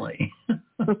family.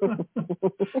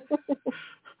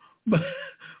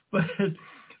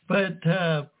 but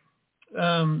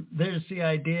there's the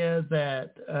idea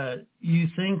that you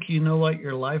think you know what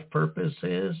your life purpose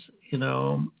is.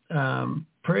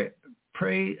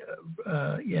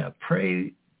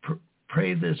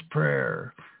 Pray this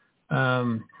prayer.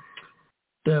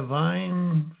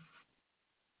 Divine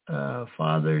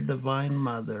Father, Divine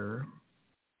Mother,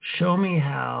 show me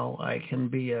how I can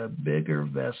be a bigger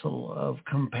vessel of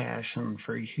compassion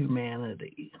for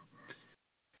humanity.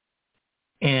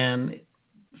 And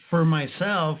for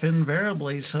myself,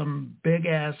 invariably, some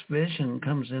big-ass vision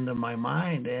comes into my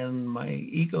mind, and my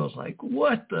ego's like,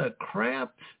 what the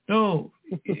crap? No,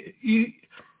 you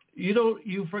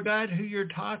forgot who you're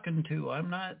talking to. I'm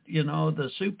not, the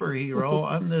superhero.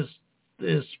 I'm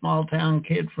this small-town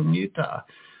kid from Utah.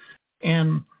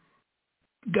 And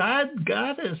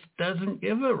Goddess doesn't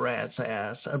give a rat's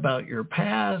ass about your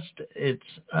past. It's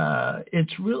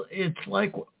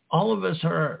like all of us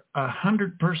are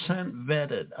 100%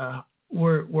 vetted.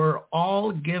 We're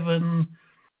all given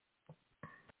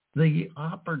the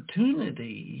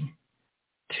opportunity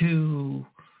to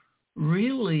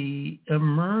really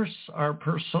immerse our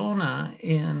persona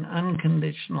in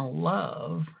unconditional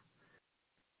love,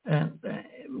 and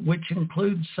which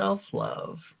includes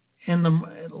self-love. And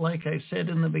like I said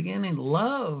in the beginning,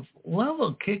 love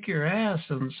will kick your ass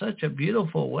in such a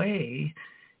beautiful way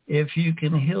if you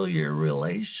can heal your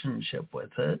relationship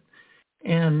with it.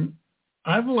 And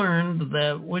I've learned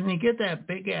that when you get that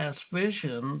big-ass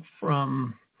vision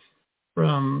from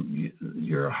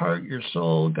your heart, your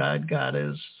soul, God,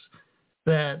 Goddess,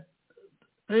 that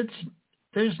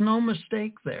there's no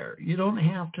mistake there. You don't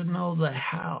have to know the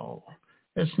how.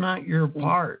 It's not your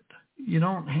part. You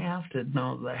don't have to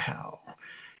know the how.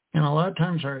 And a lot of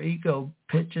times our ego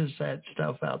pitches that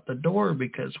stuff out the door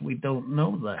because we don't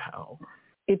know the how.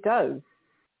 It does.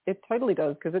 It totally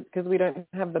does, because we don't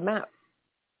have the map.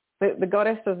 The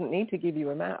goddess doesn't need to give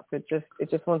you a map. It just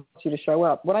wants you to show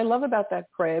up. What I love about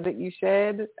that prayer that you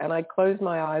shared, and I closed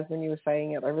my eyes when you were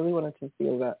saying it, I really wanted to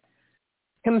feel that.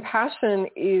 Compassion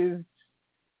is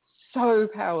so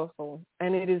powerful,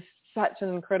 and it is such an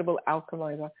incredible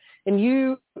alchemizer. And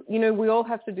you know, we all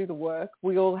have to do the work.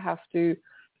 We all have to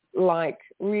like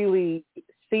really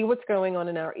see what's going on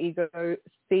in our ego,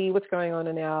 see what's going on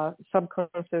in our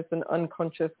subconscious and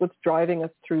unconscious, what's driving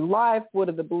us through life, what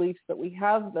are the beliefs that we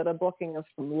have that are blocking us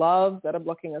from love, that are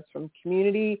blocking us from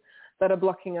community, that are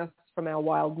blocking us from our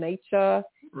wild nature.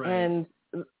 Right. And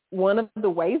one of the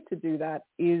ways to do that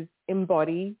is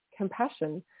embody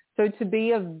compassion. So to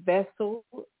be a vessel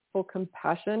for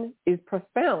compassion is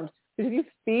profound. Because if you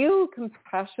feel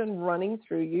compassion running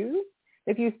through you,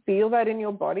 if you feel that in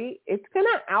your body, it's going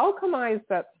to alchemize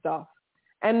that stuff.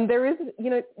 And there is,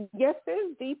 you know, yes,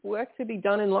 there's deep work to be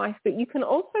done in life, but you can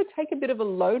also take a bit of a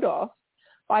load off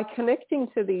by connecting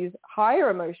to these higher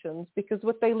emotions, because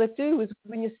what they let do is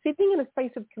when you're sitting in a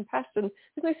space of compassion,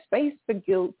 there's no space for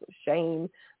guilt or shame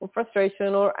or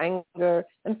frustration or anger.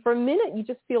 And for a minute, you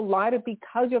just feel lighter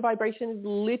because your vibration is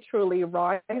literally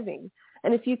rising.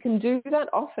 And if you can do that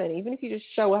often, even if you just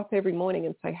show up every morning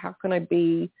and say, how can I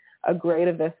be a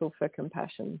greater vessel for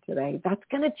compassion today? That's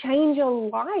going to change your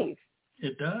life.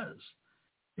 It does.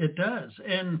 It does.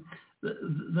 And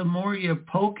the more you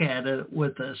poke at it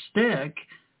with a stick,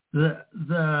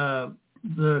 the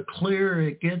clearer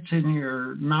it gets in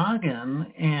your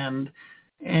noggin, and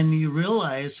you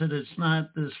realize that it's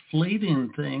not this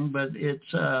fleeting thing, but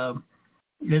it's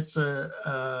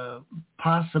a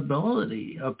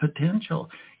possibility, a potential.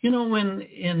 You know, when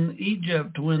in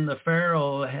Egypt, when the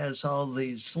Pharaoh has all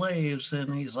these slaves,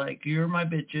 and he's like, "You're my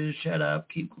bitches, shut up,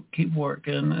 keep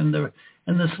working," and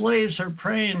the slaves are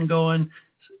praying, going,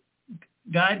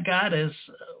 "God got us.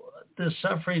 This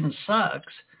suffering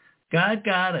sucks. God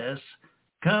got us.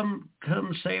 Come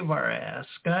save our ass.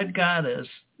 God got us.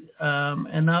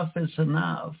 Enough is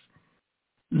enough."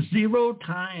 0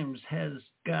 times has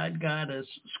God got us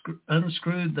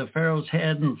unscrewed the Pharaoh's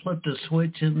head and flipped a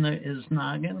switch in his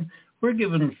noggin. We're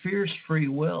given fierce free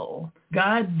will.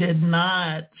 God did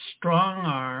not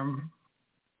strong-arm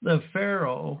the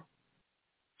Pharaoh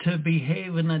to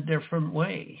behave in a different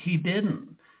way. He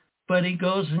didn't. But he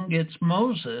goes and gets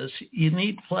Moses. You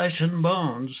need flesh and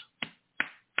bones.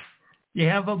 You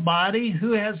have a body?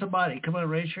 Who has a body? Come on,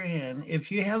 raise your hand.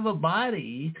 If you have a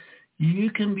body, you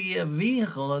can be a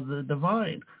vehicle of the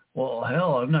divine. Well,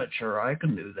 hell, I'm not sure I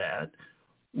can do that.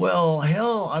 Well,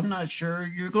 hell, I'm not sure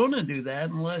you're going to do that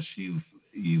unless you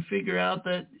figure out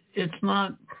that it's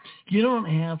not, you don't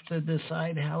have to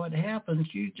decide how it happens.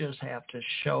 You just have to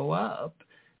show up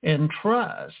and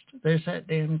trust. There's that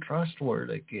damn trust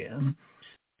word again,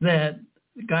 that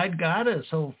God got us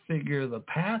will figure the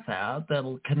path out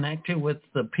that'll connect you with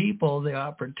the people, the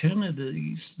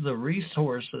opportunities, the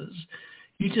resources.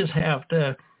 You just have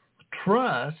to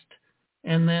trust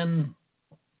and then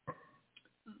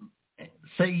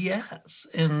say yes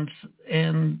and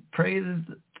pray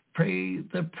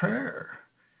the prayer.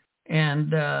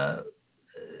 And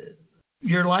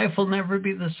your life will never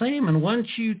be the same. And once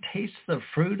you taste the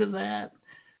fruit of that,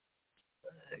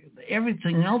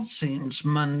 everything else seems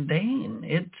mundane.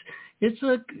 It's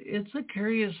a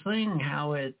curious thing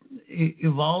how it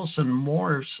evolves and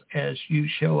morphs as you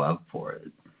show up for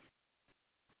it.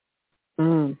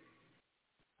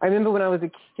 I remember when I was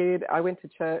a kid, I went to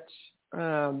church,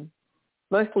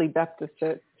 mostly Baptist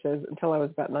churches until I was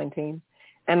about 19.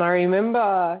 And I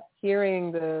remember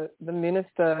hearing the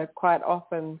minister quite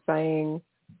often saying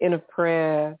in a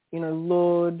prayer, you know,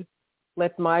 Lord,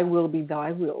 let my will be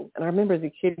thy will. And I remember as a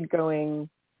kid going,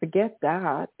 forget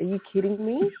that. Are you kidding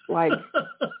me? Like,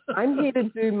 I'm here to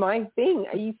do my thing.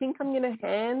 You think I'm going to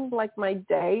hand like my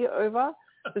day over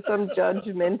to some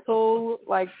judgmental,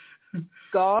 like,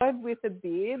 God with a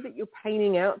beard that you're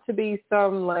painting out to be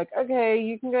some like, okay,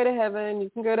 you can go to heaven, you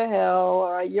can go to hell,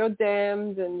 all right, you're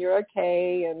damned and you're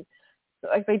okay. And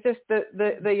like they just,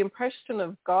 the impression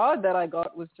of God that I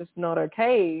got was just not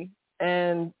okay.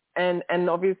 And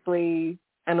obviously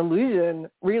an illusion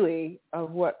really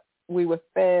of what we were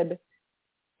fed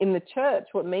in the church,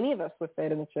 what many of us were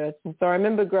fed in the church. And so I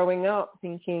remember growing up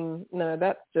thinking, no,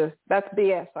 that's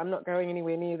BS. I'm not going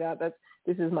anywhere near that.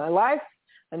 This is my life.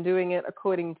 I'm doing it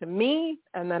according to me,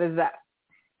 and that is that.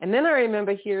 And then I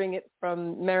remember hearing it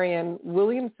from Marianne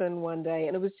Williamson one day,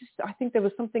 and it was just, I think there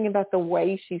was something about the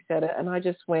way she said it, and I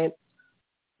just went,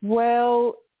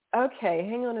 well, okay,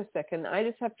 hang on a second. I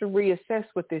just have to reassess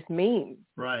what this means.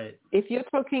 Right. If you're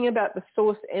talking about the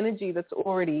source energy that's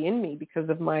already in me because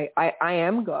of I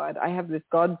am God, I have this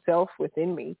God self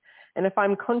within me. And if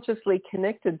I'm consciously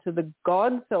connected to the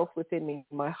God self within me,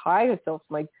 my higher self,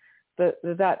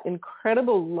 that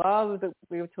incredible love that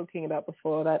we were talking about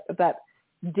before, that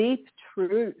deep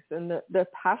truth and the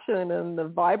passion and the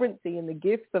vibrancy and the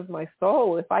gifts of my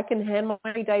soul, if I can hand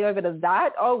my day over to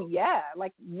that, oh yeah,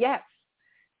 like yes.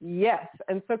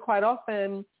 And so quite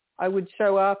often I would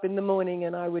show up in the morning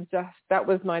and I would that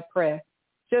was my prayer.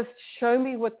 Just show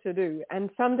me what to do. And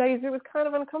some days it was kind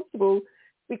of uncomfortable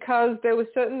because there were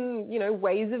certain,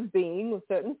 ways of being or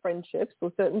certain friendships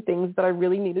or certain things that I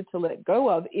really needed to let go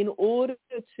of in order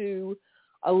to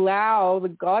allow the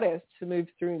goddess to move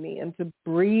through me and to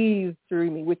breathe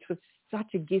through me, which was such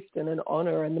a gift and an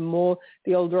honor. And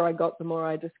the older I got, the more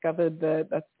I discovered that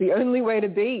that's the only way to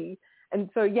be. And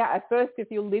so, at first,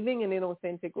 if you're living an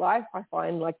inauthentic life, I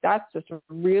find like that's just can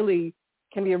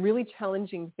be a really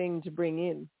challenging thing to bring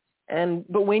in.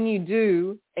 But when you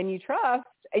do, and you trust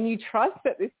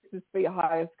that this is for your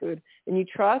highest good, and you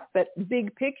trust that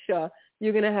big picture,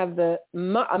 you're going to have a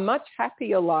much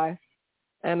happier life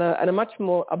and a much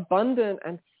more abundant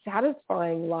and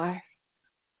satisfying life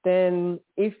than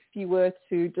if you were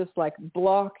to just like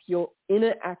block your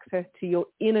inner access to your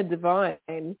inner divine.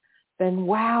 Then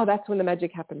wow, that's when the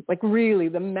magic happens. Like really,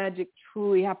 the magic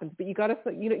truly happens. But you got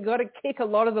to kick a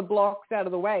lot of the blocks out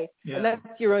of the way, and that's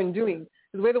your own doing.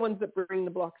 Because we're the ones that bring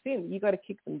the blocks in. You got to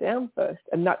kick them down first,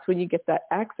 and that's when you get that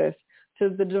access to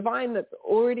the divine that's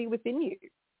already within you.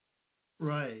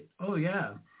 Right. Oh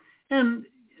yeah. And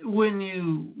when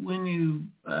you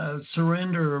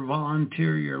surrender or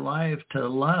volunteer your life to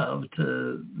love,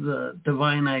 to the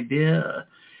divine idea,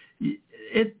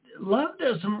 love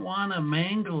doesn't want to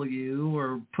mangle you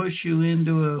or push you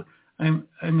into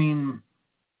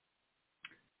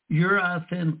your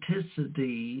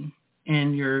authenticity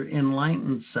and your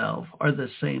enlightened self are the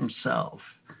same self.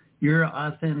 Your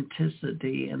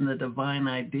authenticity and the divine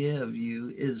idea of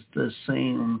you is the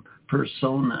same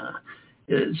persona.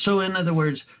 So in other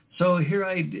words, here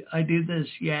I do this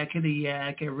yakety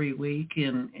yak every week,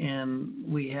 and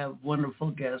we have wonderful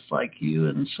guests like you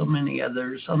and so many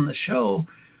others on the show.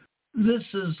 This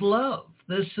is love.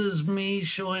 This is me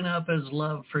showing up as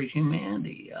love for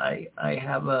humanity. I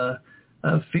have a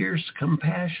fierce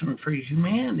compassion for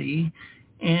humanity,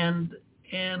 and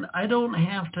I don't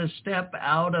have to step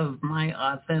out of my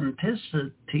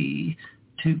authenticity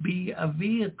to be a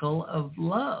vehicle of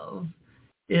love.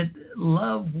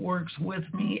 Love works with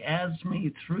me, as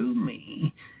me, through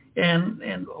me,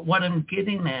 and what I'm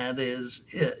getting at is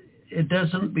it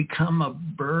doesn't become a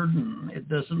burden. It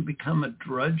doesn't become a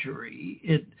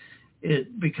drudgery.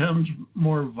 It becomes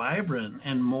more vibrant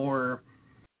and more.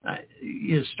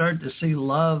 You start to see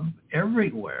love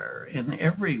everywhere in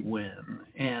every win,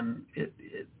 and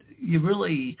you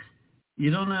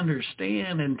don't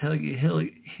understand until you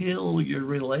heal your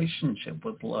relationship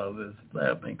with love, if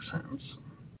that makes sense.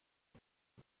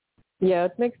 Yeah,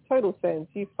 it makes total sense.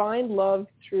 You find love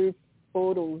through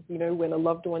portals. When a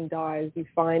loved one dies, you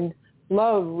find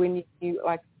love when you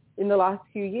like. In the last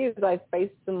few years, I've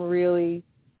faced some really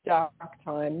dark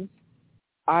times.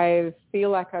 I feel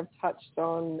like I've touched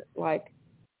on like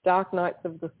dark nights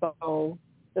of the soul,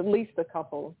 at least a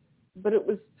couple. But it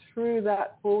was through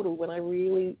that portal when I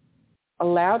really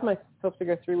allowed myself to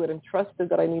go through it and trusted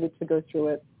that I needed to go through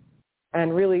it.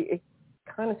 And really, it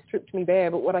kind of stripped me bare.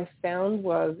 But what I found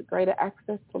was greater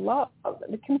access to love,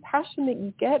 the compassion that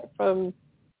you get from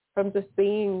just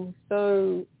being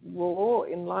so raw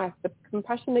in life, the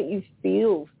compassion that you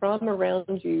feel from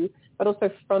around you, but also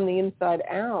from the inside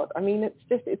out. I mean,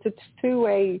 it's a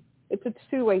two-way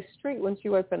street once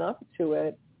you open up to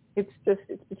it. It's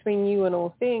between you and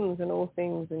all things and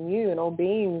you and all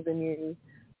beings and you.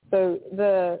 So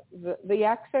the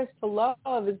access to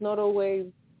love is not always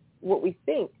what we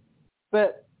think,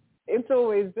 but it's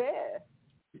always there.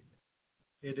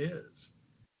 It is.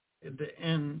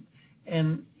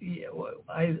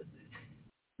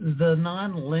 The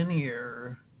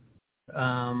nonlinear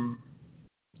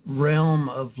realm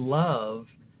of love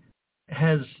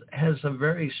has a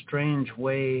very strange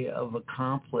way of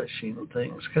accomplishing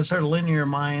things, because our linear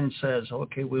mind says,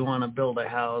 okay, we want to build a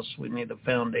house, we need a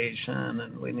foundation,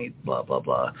 and we need blah, blah,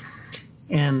 blah.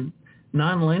 And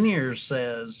nonlinear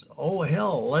says, oh,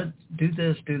 hell, let's do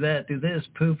this, do that, do this,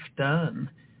 poof, done.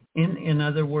 In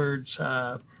other words,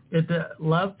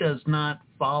 love does not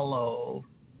follow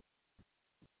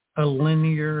a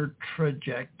linear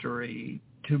trajectory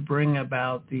to bring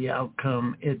about the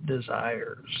outcome it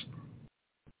desires.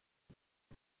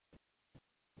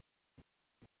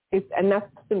 And that's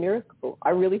the miracle. I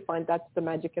really find that's the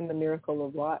magic and the miracle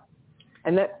of life.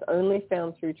 And that's only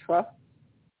found through trust,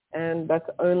 and that's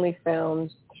only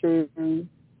found through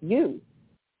you.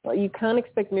 Well, you can't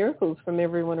expect miracles from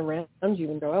everyone around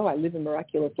you and go, oh, I live a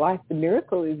miraculous life. The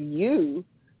miracle is you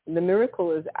the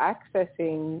miracle is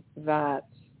accessing that.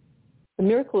 The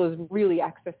miracle is really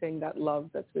accessing that love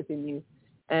that's within you.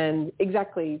 And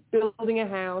exactly, building a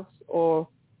house or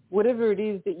whatever it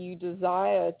is that you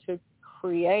desire to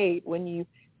create, when you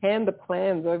hand the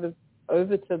plans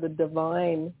over to the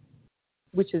divine,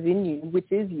 which is in you,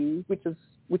 which is you, which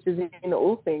is in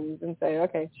all things, and say,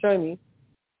 okay, show me.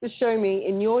 Just show me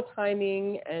in your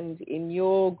timing and in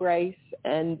your grace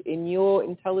and in your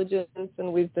intelligence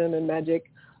and wisdom and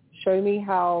magic. Show me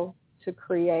how to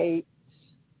create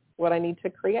what I need to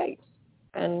create.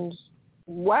 And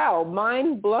wow,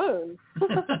 mind blown.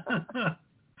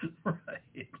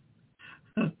 Right.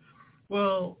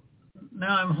 Well,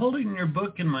 now I'm holding your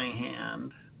book in my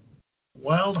hand,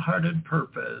 Wildhearted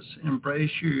Purpose,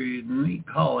 Embrace Your Unique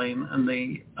Calling and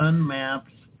the Unmapped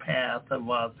Path of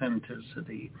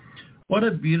Authenticity. What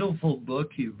a beautiful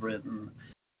book you've written.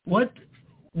 What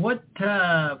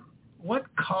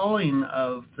calling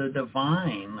of the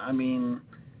divine? I mean,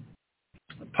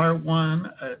 part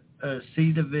 1, a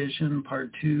seed of vision.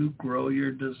 Part 2, grow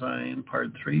your design.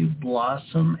 Part 3,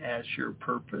 blossom as your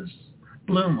purpose.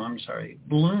 Bloom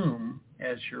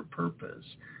as your purpose.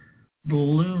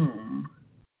 Bloom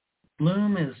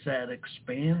is that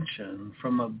expansion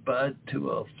from a bud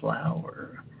to a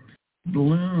flower.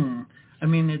 Bloom. I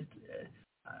mean,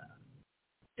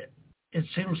 it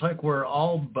seems like we're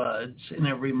all buds in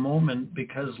every moment,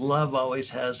 because love always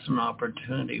has an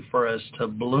opportunity for us to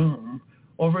bloom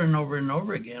over and over and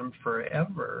over again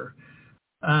forever.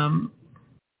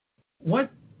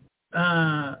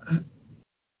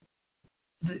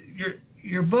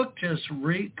 Your book just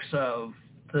reeks of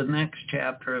the next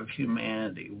chapter of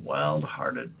humanity,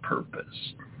 Wildhearted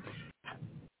Purpose.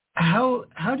 How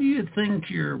do you think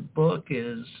your book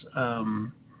is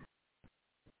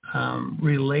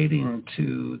relating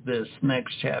to this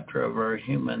next chapter of our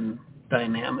human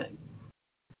dynamic?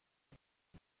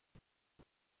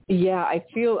 Yeah, I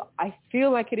feel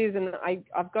like it is, and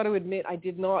I've got to admit I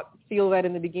did not feel that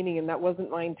in the beginning, and that wasn't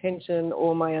my intention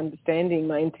or my understanding.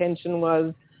 My intention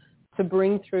was to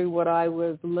bring through what I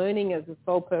was learning as a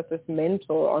soul purpose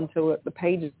mentor onto the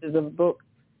pages of the book.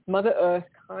 Mother Earth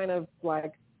kind of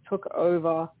like took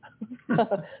over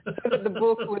so that the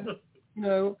book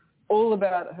was, all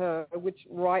about her, which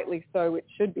rightly so it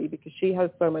should be, because she has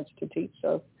so much to teach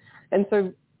us. And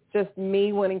so just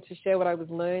me wanting to share what I was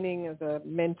learning as a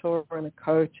mentor and a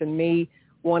coach, and me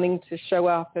wanting to show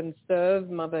up and serve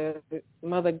Mother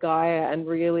Gaia and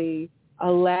really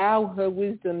allow her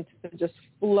wisdom to just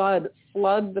flood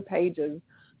the pages,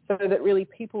 so that really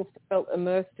people felt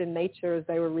immersed in nature as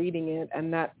they were reading it.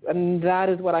 And that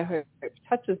is what I hope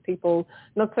touches people.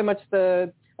 Not so much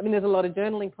there's a lot of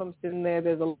journaling prompts in there.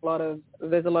 There's a lot of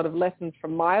lessons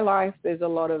from my life. There's a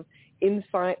lot of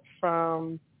insight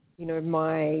from,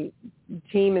 my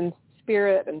team and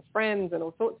spirit and friends and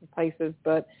all sorts of places.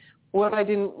 But what I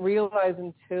didn't realize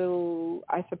until,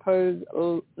 I suppose,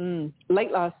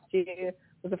 late last year,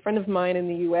 was a friend of mine in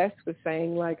the U.S. was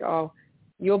saying, like, oh,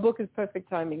 your book is perfect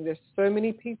timing. There's so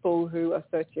many people who are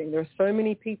searching. There are so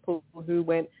many people who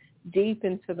went deep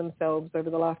into themselves over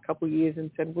the last couple of years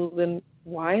and said, well, then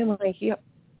why am I here?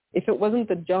 If it wasn't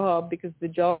the job, because the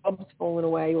job's fallen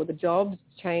away, or the job's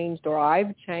changed, or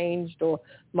I've changed, or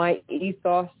my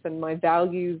ethos and my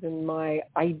values and my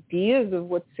ideas of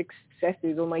what success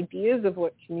is, or my ideas of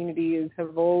what community is,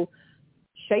 have all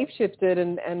shape-shifted,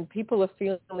 and people are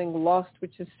feeling lost,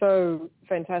 which is so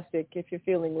fantastic. If you're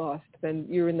feeling lost, then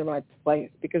you're in the right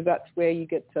place, because that's where you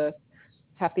get to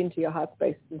tap into your heart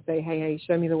space and say, hey,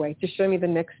 show me the way. Just show me the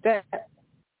next step.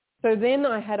 So then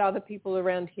I had other people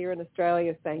around here in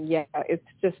Australia saying, yeah,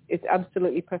 it's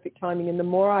absolutely perfect timing. And the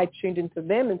more I tuned into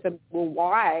them and said, well,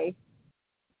 why?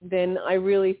 Then I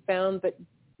really found that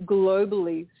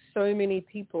globally, so many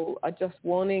people are just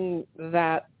wanting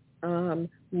that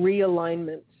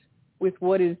realignment with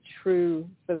what is true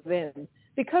for them.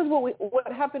 Because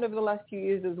what happened over the last few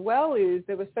years as well is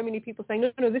there were so many people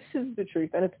saying, no, this is the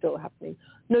truth, and it's still happening.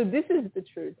 No, this is the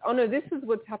truth. Oh, no, this is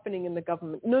what's happening in the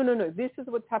government. No, this is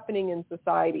what's happening in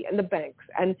society and the banks.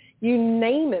 And you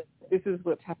name it, this is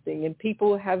what's happening. And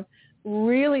people have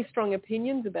really strong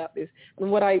opinions about this.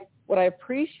 And what I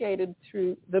appreciated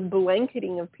through the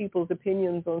blanketing of people's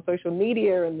opinions on social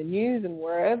media and the news and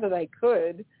wherever they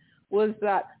could was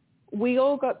that we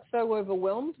all got so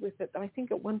overwhelmed with it that I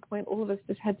think at one point all of us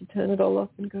just had to turn it all off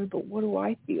and go, but what do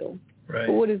I feel? Right.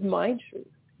 But what is my truth?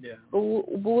 Yeah. But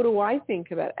what do I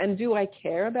think about it? And do I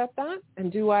care about that? And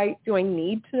do I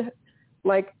need to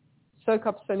soak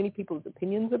up so many people's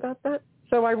opinions about that?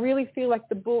 So I really feel like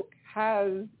the book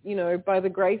has, by the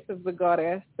grace of the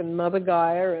goddess and Mother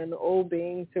Gaia and all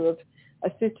beings who have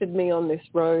assisted me on this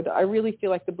road. I really feel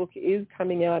like the book is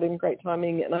coming out in great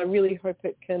timing, and I really hope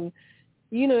it can,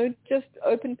 just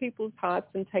open people's hearts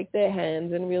and take their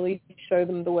hands and really show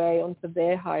them the way onto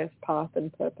their highest path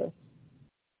and purpose.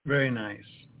 Very nice.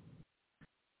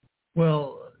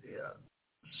 Well,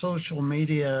 social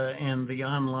media and the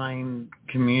online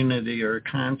community or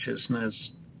consciousness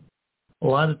a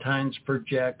lot of times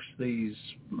projects these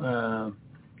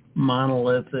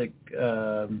monolithic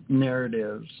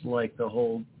narratives, like the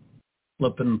whole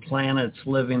flipping planet's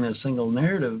living a single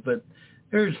narrative, but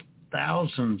there's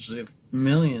thousands, if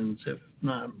millions, if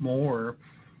not more,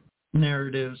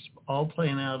 narratives all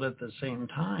playing out at the same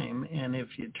time. And if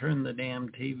you turn the damn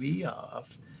TV off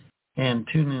and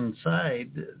tune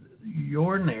inside,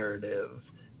 your narrative,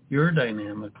 your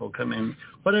dynamic will come in.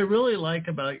 What I really like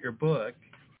about your book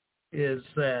is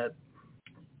that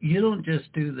you don't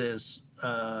just do this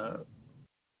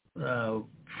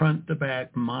front to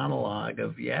back monologue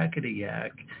of yakety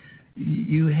yak.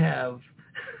 You have,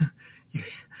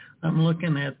 I'm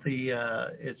looking at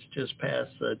it's just past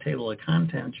the table of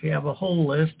contents. You have a whole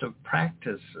list of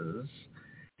practices,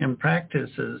 and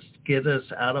practices get us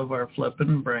out of our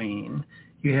flippin' brain.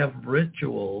 You have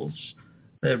rituals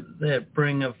that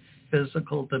bring a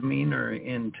physical demeanor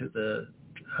into the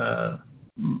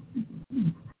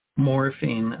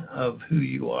morphing of who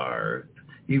you are,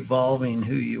 evolving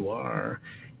who you are,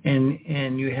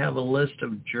 and you have a list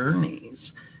of journeys.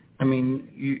 I mean,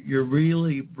 you're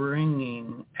really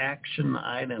bringing action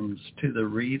items to the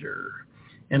reader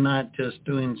and not just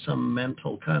doing some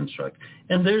mental construct.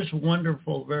 And there's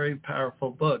wonderful, very powerful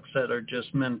books that are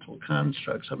just mental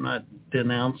constructs. I'm not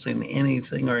denouncing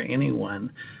anything or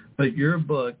anyone, but your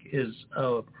book is,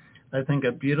 I think,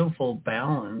 a beautiful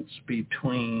balance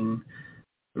between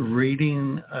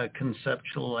reading a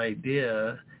conceptual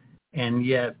idea and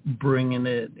yet bringing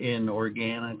it in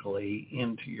organically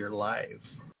into your life.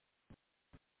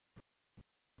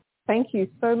 Thank you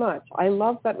so much. I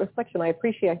love that reflection. I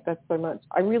appreciate that so much.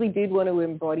 I really did want to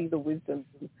embody the wisdom,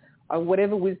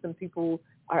 whatever wisdom people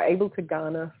are able to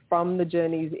garner from the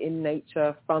journeys in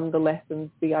nature, from the lessons,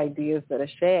 the ideas that are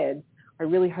shared. I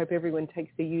really hope everyone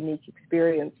takes a unique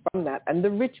experience from that. And the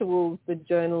rituals, the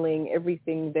journaling,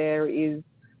 everything there is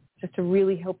just to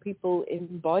really help people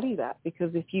embody that.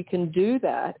 Because if you can do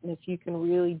that, and if you can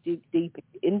really dig deep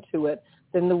into it,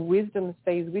 then the wisdom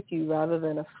stays with you rather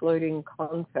than a floating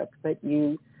concept that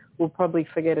you will probably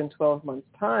forget in 12 months'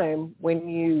 time. When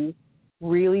you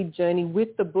really journey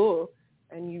with the book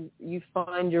and you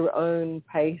find your own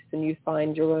pace and you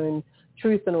find your own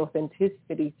truth and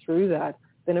authenticity through that,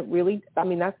 then it really,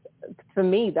 that's, for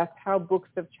me, that's how books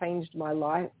have changed my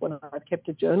life, when I've kept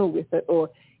a journal with it. Or,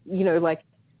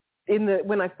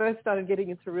 when I first started getting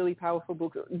into really powerful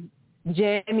books,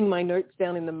 jamming my notes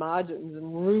down in the margins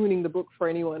and ruining the book for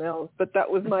anyone else. But that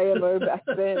was my MO back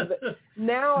then. But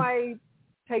now I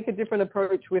take a different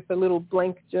approach with a little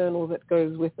blank journal that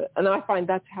goes with it. And I find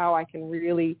that's how I can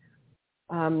really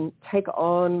take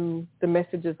on the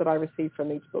messages that I receive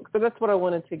from each book. So that's what I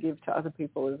wanted to give to other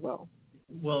people as well.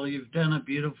 Well, you've done a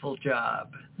beautiful job.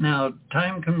 Now,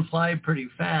 time can fly pretty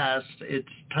fast. It's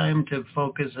time to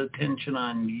focus attention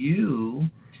on you.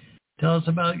 Tell us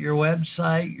about your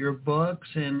website, your books,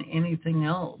 and anything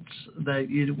else that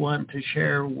you'd want to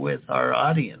share with our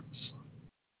audience.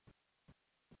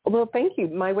 Well, thank you.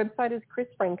 My website is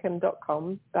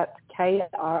krisfranken.com. That's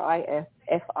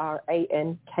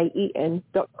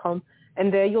KrisFranken.com.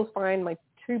 And there you'll find my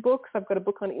 2 books. I've got a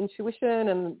book on intuition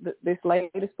and this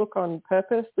latest book on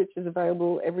purpose, which is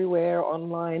available everywhere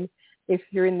online. If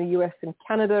you're in the US and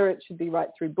Canada, it should be right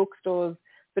through bookstores,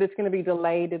 but it's going to be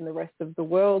delayed in the rest of the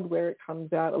world where it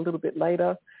comes out a little bit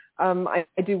later. I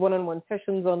do one-on-one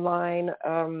sessions online.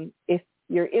 If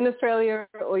you're in Australia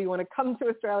or you want to come to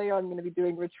Australia, I'm going to be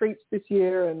doing retreats this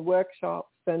year and workshops,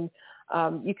 and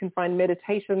you can find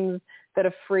meditations that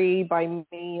are free by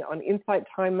me on Insight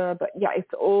Timer. But yeah,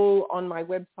 it's all on my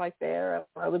website there.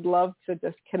 I would love to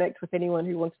just connect with anyone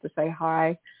who wants to say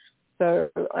hi. So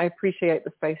I appreciate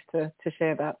the space to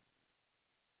share that.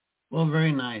 Well,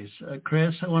 very nice.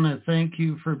 Kris, I want to thank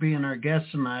you for being our guest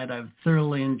tonight. I've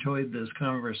thoroughly enjoyed this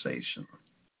conversation.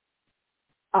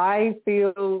 I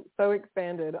feel so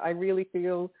expanded. I really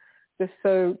feel just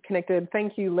so connected.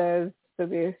 Thank you, Les, for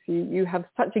this. You have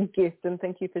such a gift, and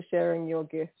thank you for sharing your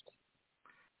gift.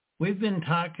 We've been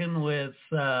talking with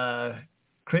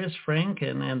Kris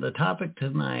Franken, and the topic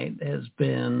tonight has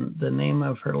been the name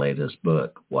of her latest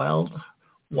book,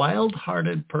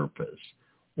 Wildhearted Purpose.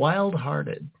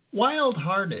 Wildhearted.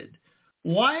 Wildhearted.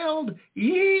 Wild,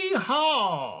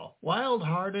 yeehaw!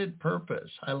 Wildhearted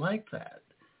Purpose. I like that.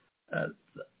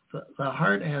 the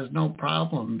heart has no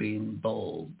problem being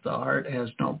bold. The heart has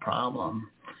no problem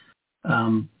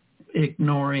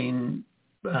ignoring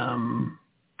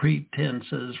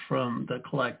pretenses from the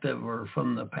collective or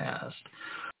from the past.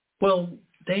 Well,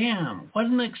 damn, what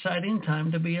an exciting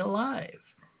time to be alive.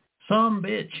 Some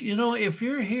bitch. You know, if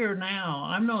you're here now,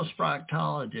 I'm no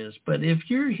proctologist, but if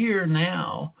you're here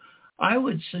now, I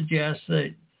would suggest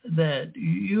that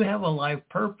you have a life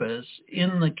purpose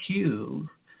in the queue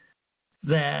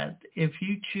that if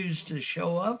you choose to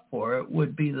show up for it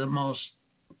would be the most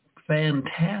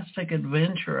fantastic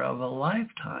adventure of a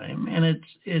lifetime. And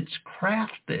it's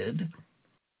crafted.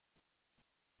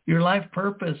 Your life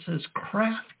purpose is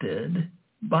crafted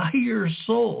by your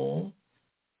soul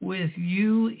with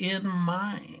you in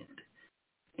mind.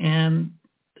 And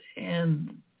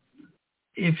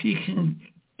if you can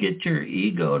get your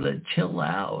ego to chill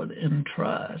out and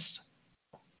trust,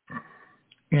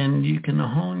 and you can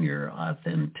hone your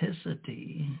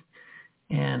authenticity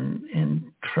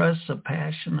and trust the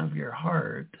passion of your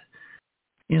heart,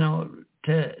 you know,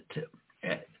 to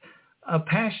a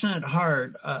passionate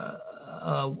heart,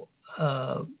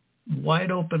 a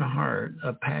wide open heart,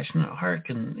 a passionate heart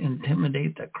can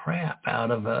intimidate the crap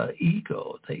out of a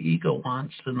ego. The ego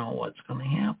wants to know what's going to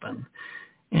happen.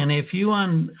 And if you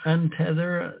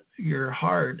untether your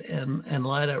heart and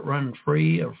let it run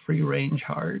free, a free range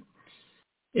heart,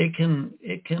 it can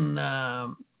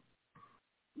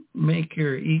make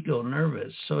your ego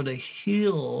nervous. So to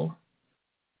heal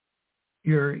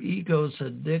your ego's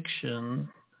addiction,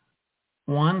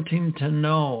 wanting to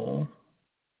know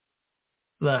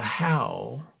the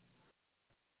how,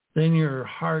 then your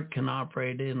heart can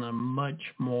operate in a much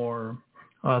more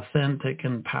authentic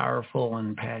and powerful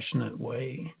and passionate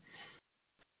way.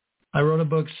 I wrote a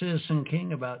book, Citizen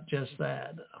King, about just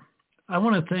that. I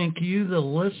want to thank you, the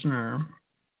listener.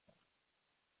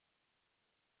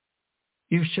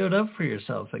 You've showed up for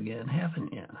yourself again,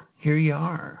 haven't you? Here you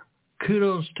are.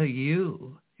 Kudos to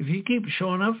you. If you keep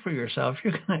showing up for yourself,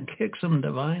 you're going to kick some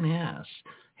divine ass.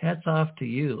 Hats off to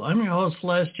you. I'm your host,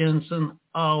 Les Jensen.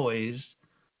 Always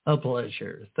a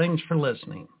pleasure. Thanks for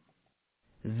listening.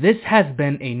 This has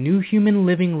been a New Human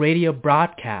Living radio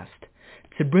broadcast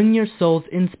to bring your soul's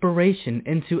inspiration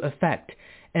into effect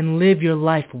and live your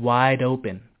life wide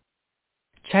open.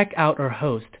 Check out our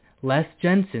host, Les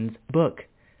Jensen's book,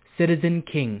 Citizen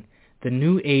King, The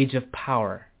New Age of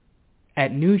Power,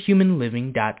 at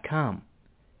newhumanliving.com.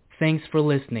 Thanks for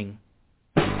listening.